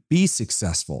do to be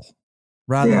successful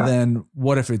rather than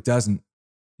what if it doesn't,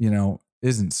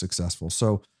 isn't successful.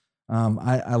 So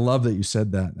I love that you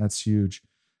said that. That's huge.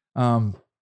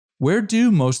 Where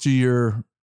does most of your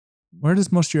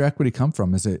equity come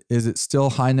from? Is it still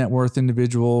high net worth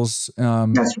individuals,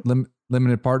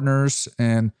 limited partners,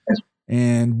 and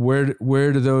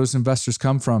where do those investors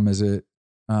come from? Is it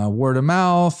word of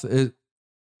mouth?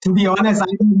 To be honest, I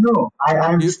don't know.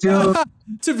 I'm still.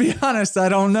 To be honest, I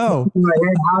don't know.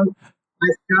 I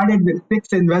started with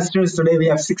 6 investors. Today we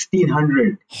have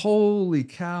 1,600. Holy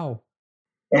cow!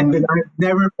 And I've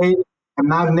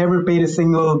never paid a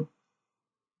single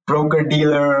broker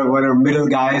dealer or whatever middle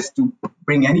guys to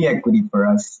bring any equity for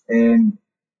us. And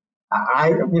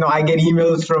I get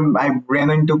emails I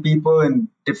ran into people in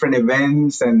different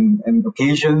events and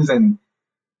occasions, and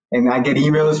I get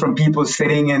emails from people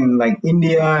sitting in like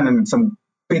India and some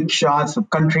big shots of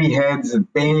country heads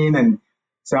of Bain. And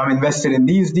so I'm invested in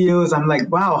these deals. I'm like,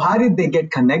 wow, how did they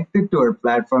get connected to our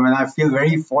platform? And I feel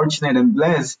very fortunate and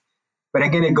blessed. But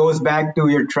again, it goes back to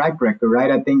your track record,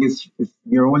 right? I think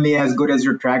you're only as good as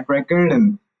your track record.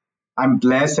 And I'm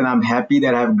blessed and I'm happy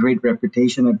that I have a great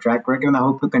reputation and track record. And I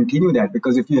hope to continue that,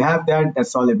 because if you have that,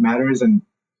 that's all that matters, and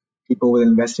people will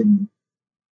invest in you.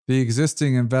 The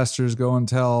existing investors go and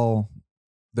tell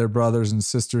their brothers and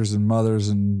sisters and mothers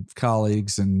and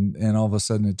colleagues, and all of a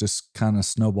sudden it just kind of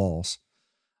snowballs.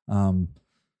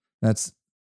 That's,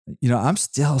 I'm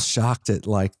still shocked at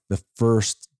like the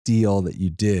first deal that you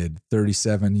did,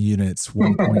 37 units,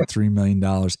 $1.3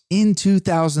 million in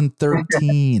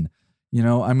 2013.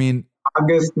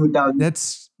 August 2000.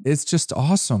 It's just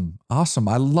awesome. Awesome.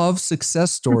 I love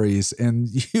success stories, and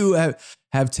you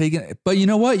have taken it. But you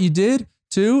know what you did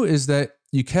too is that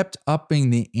you kept upping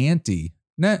the ante.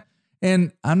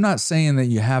 And I'm not saying that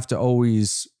you have to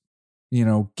always,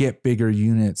 get bigger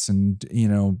units and,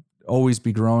 always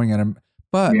be growing at them.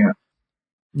 But,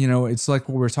 it's like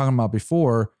what we were talking about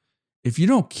before. If you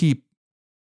don't keep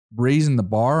raising the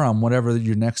bar on whatever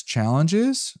your next challenge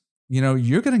is,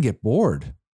 you're going to get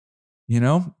bored.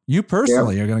 You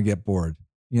personally are going to get bored,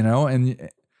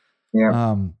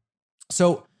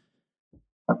 so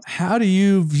how do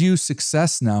you view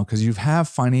success now? Because you have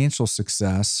financial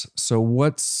success. So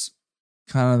what's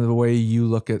kind of the way you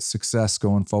look at success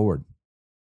going forward?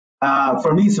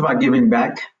 For me, it's about giving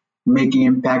back, making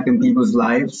impact in people's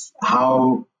lives,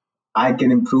 how I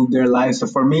can improve their lives. So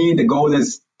for me, the goal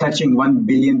is touching 1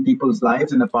 billion people's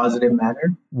lives in a positive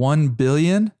manner. 1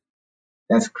 billion?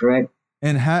 That's correct.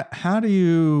 And how are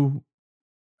you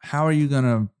going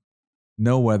to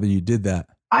know whether you did that?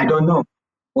 I don't know.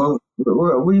 Well,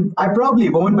 I probably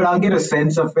won't, but I'll get a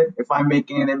sense of it if I'm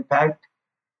making an impact.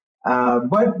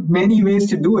 But many ways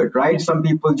to do it, right? Some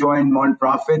people join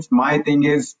nonprofits. My thing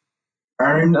is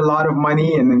earn a lot of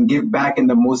money and then give back in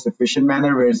the most efficient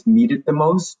manner where it's needed the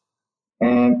most.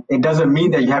 And it doesn't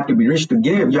mean that you have to be rich to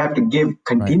give. You have to give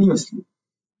continuously,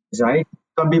 right?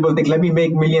 Some people think, let me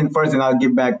make $1 million first and I'll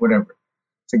give back whatever.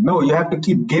 It's like, no, you have to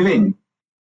keep giving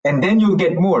and then you'll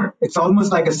get more. It's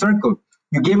almost like a circle.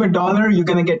 You give $1, you're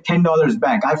going to get $10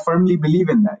 back. I firmly believe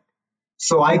in that.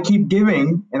 So I keep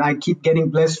giving and I keep getting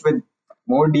blessed with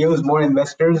more deals, more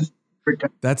investors.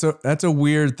 That's a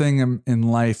weird thing in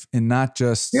life, and not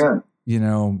just,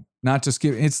 not just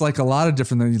giving. It's like a lot of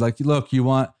different things. Like, look, you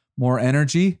want more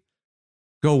energy,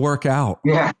 go work out.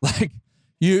 Yeah. Like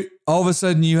all of a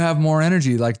sudden you have more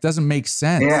energy. Like, it doesn't make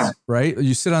sense, right?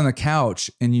 You sit on the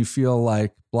couch and you feel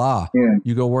like blah,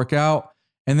 you go work out.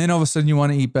 And then all of a sudden you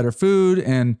want to eat better food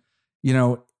and,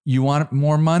 you want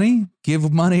more money,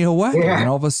 give money away. Yeah. And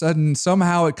all of a sudden,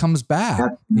 somehow it comes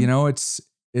back.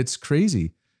 It's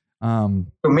crazy. To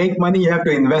make money, you have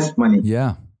to invest money.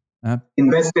 Yeah.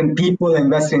 Invest in people,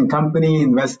 invest in company,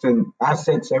 invest in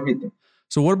assets, everything.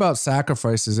 So what about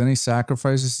sacrifices? Any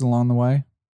sacrifices along the way?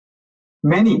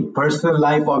 Many. Personal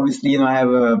life, obviously, I have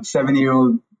a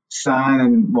 7-year-old son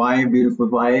and beautiful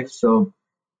wife. So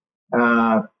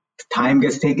time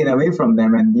gets taken away from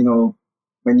them. And,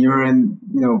 when you're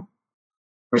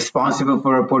responsible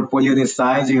for a portfolio this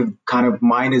size, your kind of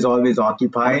mind is always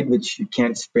occupied, which you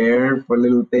can't spare for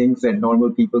little things that normal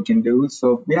people can do.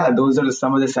 So those are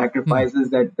some of the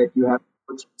sacrifices that you have.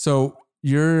 So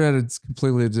you're at a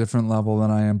completely different level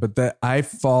than I am, but that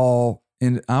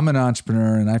I'm an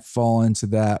entrepreneur and I fall into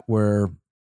that where,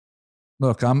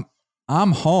 look, I'm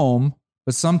home,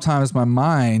 but sometimes my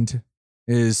mind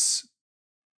is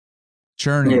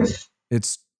churning. Yes.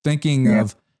 It's thinking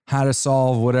of how to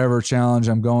solve whatever challenge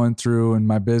I'm going through in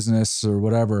my business or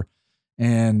whatever.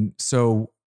 And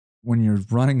so when you're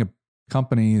running a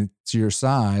company to your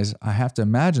size, I have to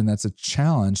imagine that's a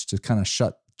challenge to kind of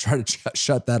try to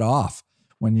shut that off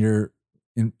when you're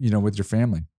in, with your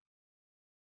family.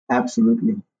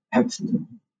 Absolutely. Absolutely.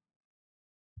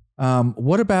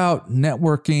 What about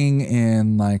networking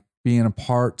and like being a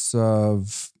part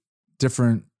of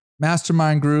different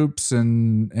mastermind groups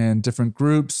and different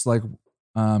groups? Like,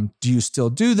 do you still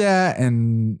do that,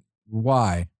 and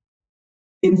why?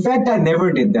 In fact, I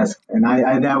never did that. And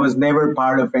I was never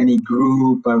part of any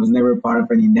group. I was never part of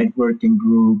any networking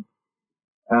group.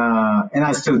 And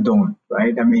I still don't,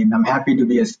 right? I mean, I'm happy to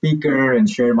be a speaker and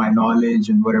share my knowledge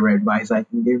and whatever advice I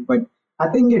can give. But I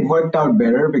think it worked out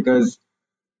better because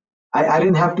I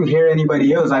didn't have to hear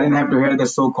anybody else. I didn't have to hear the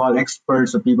so-called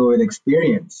experts or people with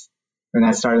experience when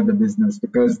I started the business,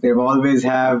 because they always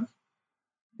have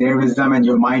their wisdom and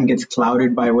your mind gets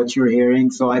clouded by what you're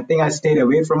hearing. So I think I stayed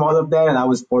away from all of that. And I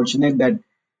was fortunate that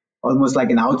almost like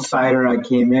an outsider, I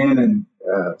came in and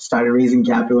started raising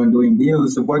capital and doing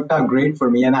deals. It worked out great for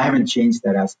me, and I haven't changed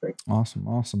that aspect.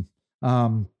 Awesome.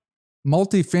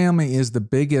 Multifamily is the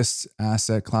biggest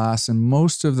asset class, and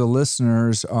most of the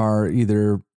listeners are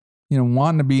either,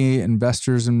 wanting to be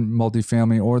investors in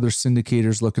multifamily, or they're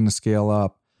syndicators looking to scale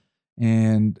up.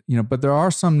 And, but there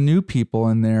are some new people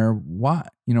in there. Why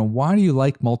do you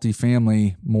like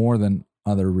multifamily more than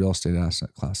other real estate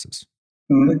asset classes?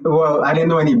 Well, I didn't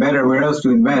know any better where else to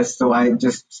invest. So I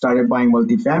just started buying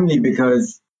multifamily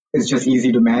because it's just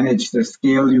easy to manage. The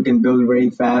scale you can build very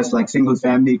fast. Like single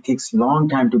family, it takes a long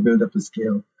time to build up the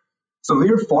scale. So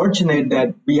we're fortunate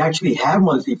that we actually have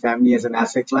multifamily as an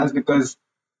asset class, because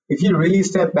if you really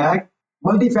step back,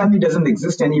 multifamily doesn't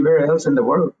exist anywhere else in the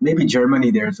world. Maybe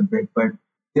Germany there's a bit, but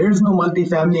there's no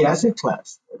multifamily asset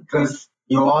class because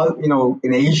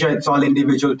in Asia, it's all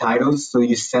individual titles. So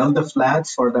you sell the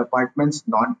flats or the apartments,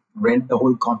 not rent the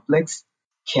whole complex.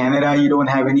 Canada, you don't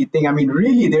have anything. I mean,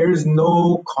 really, there is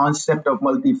no concept of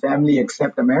multifamily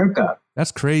except America.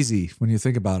 That's crazy when you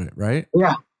think about it, right?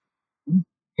 Yeah.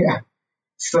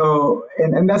 So,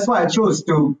 and that's why I chose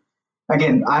to,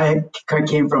 again, I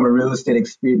came from a real estate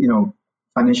experience,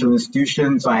 financial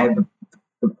institution. So I had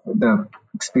the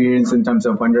experience in terms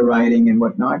of underwriting and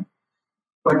whatnot.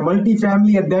 But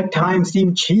multifamily at that time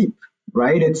seemed cheap,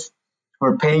 right?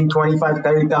 We're paying 25,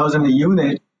 30,000 a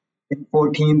unit in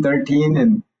 14, 13.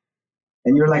 And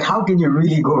you're like, how can you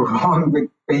really go wrong with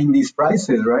paying these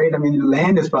prices, right? I mean,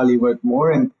 land is probably worth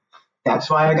more. And that's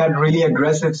why I got really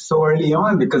aggressive so early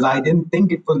on, because I didn't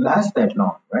think it would last that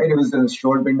long, right? It was a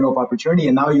short window of opportunity.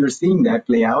 And now you're seeing that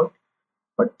play out.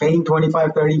 But paying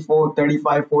 25, 34,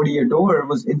 35, 40 a door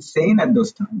was insane at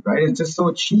those times, right? It's just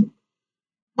so cheap.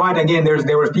 But again,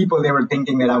 there were people, they were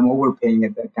thinking that I'm overpaying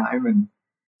at that time. And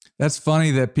that's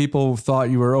funny that people thought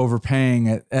you were overpaying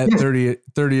at yes.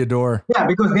 30 a door. Yeah,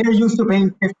 because they're used to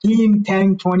paying 15,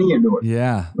 10, 20 a door.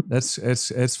 Yeah,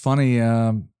 it's funny.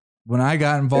 When I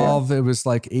got involved, It was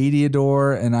like 80 a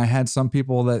door. And I had some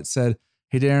people that said,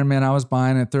 hey, Darren, man, I was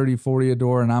buying at 30, 40 a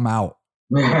door and I'm out.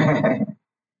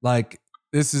 Like,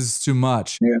 this is too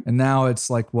much. Yeah. And now it's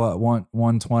like, what,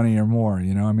 120 or more, I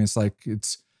mean, it's like,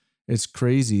 it's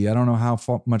crazy. I don't know how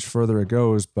much further it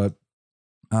goes, but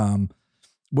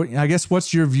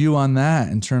what's your view on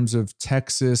that in terms of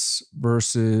Texas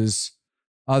versus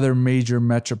other major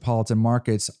metropolitan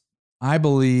markets? I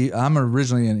believe I'm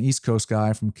originally an East Coast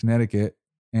guy from Connecticut,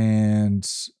 and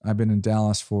I've been in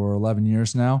Dallas for 11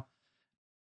 years now.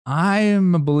 I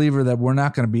am a believer that we're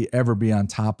not going to ever be on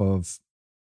top of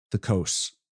the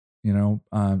coast, in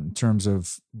terms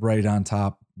of right on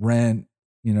top rent,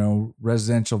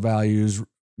 residential values,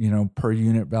 per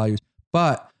unit values.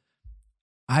 But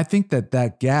I think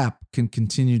that gap can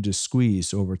continue to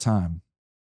squeeze over time,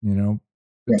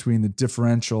 between the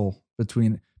differential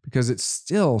because it's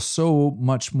still so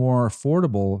much more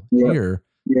affordable here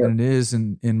than it is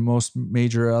in most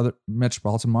major other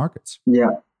metropolitan markets.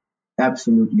 Yeah,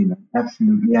 absolutely, man.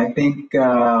 Absolutely. I think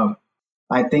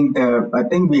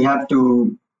we have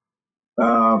to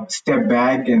step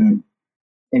back and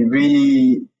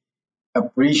really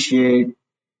appreciate,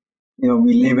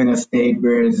 we live in a state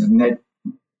where there's net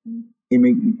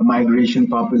migration,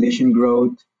 population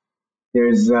growth,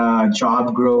 there's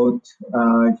job growth.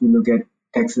 If you look at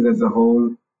Texas as a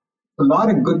whole, a lot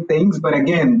of good things, but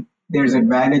again, there's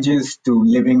advantages to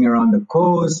living around the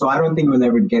coast. So I don't think we'll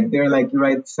ever get there, like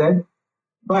you said,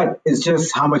 but it's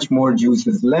just how much more juice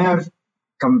is left.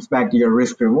 Comes back to your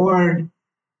risk reward.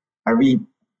 We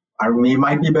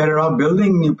might be better off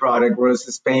building new product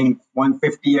versus paying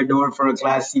 $150 a door for a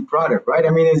Class C product, right? I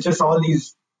mean, it's just all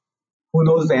these, who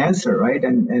knows the answer, right?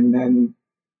 And then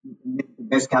make the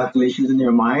best calculations in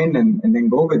your mind and then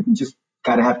go with it. You just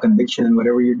got to have conviction in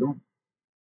whatever you're doing.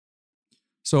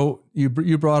 So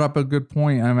you brought up a good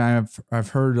point. I mean, I've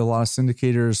heard a lot of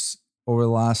syndicators over the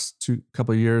last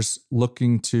couple of years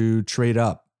looking to trade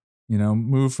up,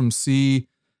 move from C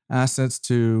assets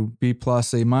to B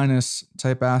plus, A minus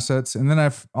type assets. And then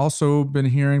I've also been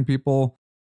hearing people,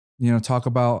 talk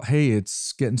about, hey,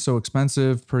 it's getting so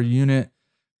expensive per unit.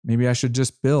 Maybe I should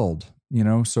just build,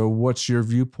 So what's your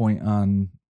viewpoint on,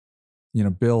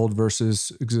 build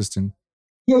versus existing?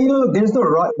 Yeah, there's no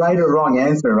right or wrong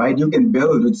answer, right? You can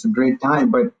build, which is a great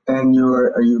time, but then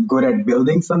are you good at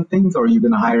building some things, or are you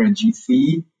going to hire a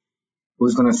GC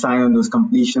who's going to sign on those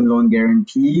completion loan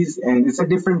guarantees? And it's a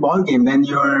different ballgame. Then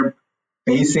you're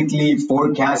basically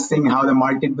forecasting how the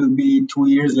market will be 2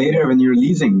 years later when you're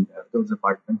leasing those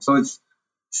apartments. So it's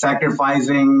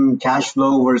sacrificing cash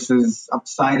flow versus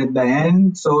upside at the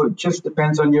end. So it just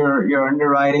depends on your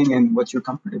underwriting and what you're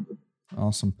comfortable with.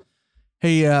 Awesome.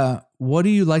 Hey, what do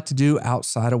you like to do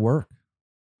outside of work?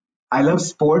 I love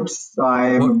sports.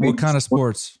 What kind of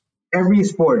sports? Every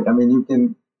sport. I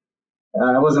mean,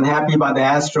 I wasn't happy about the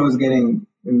Astros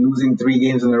losing 3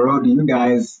 games in a row to you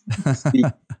guys.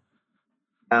 But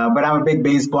I'm a big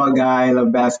baseball guy. I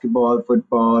love basketball,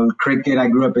 football, cricket. I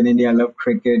grew up in India. I love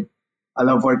cricket. I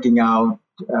love working out.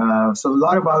 So a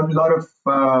lot of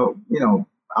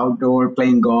outdoor,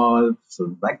 playing golf.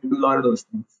 So I like to do a lot of those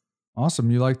things.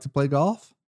 Awesome. You like to play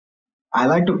golf? I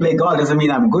like to play golf. Doesn't mean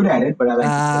I'm good at it, but I like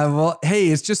to play. Well, hey,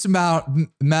 it's just about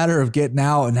matter of getting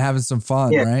out and having some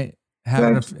fun, right?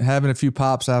 Having a few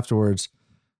pops afterwards.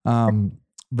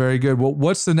 Very good. Well,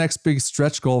 what's the next big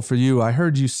stretch goal for you? I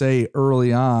heard you say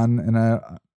early on, and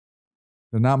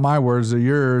they're not my words, they're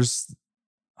yours,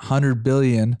 100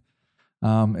 billion.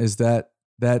 Is that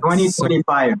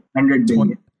 2025, 100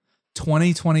 billion.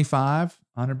 2025,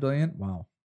 100 billion? Wow.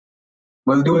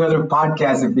 We'll do another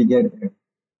podcast if we get there.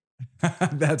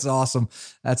 That's awesome.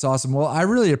 That's awesome. Well, I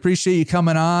really appreciate you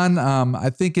coming on.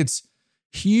 I think it's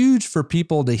huge for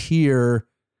people to hear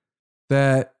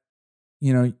that,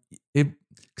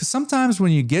 because sometimes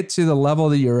when you get to the level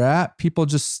that you're at, people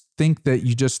just think that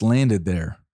you just landed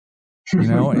there,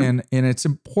 and it's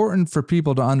important for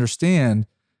people to understand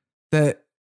that,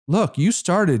 look, you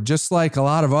started just like a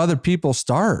lot of other people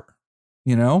start,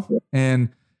 and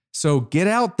so get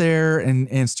out there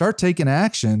and start taking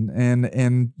action,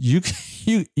 and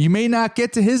you may not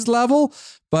get to his level,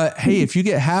 but hey, if you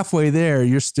get halfway there,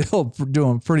 you're still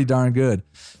doing pretty darn good.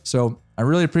 So I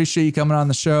really appreciate you coming on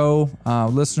the show.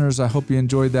 Listeners, I hope you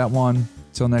enjoyed that one.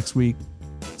 Till next week,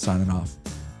 signing off.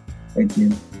 Thank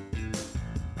you.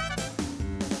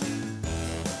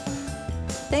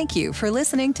 Thank you for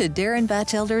listening to Darren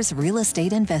Batchelder's Real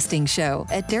Estate Investing Show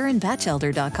at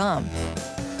darrenbatchelder.com.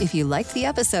 If you liked the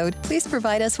episode, please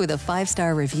provide us with a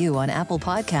 5-star review on Apple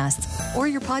Podcasts or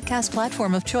your podcast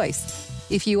platform of choice.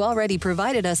 If you already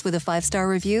provided us with a 5-star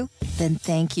review, then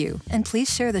thank you, and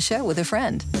please share the show with a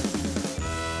friend.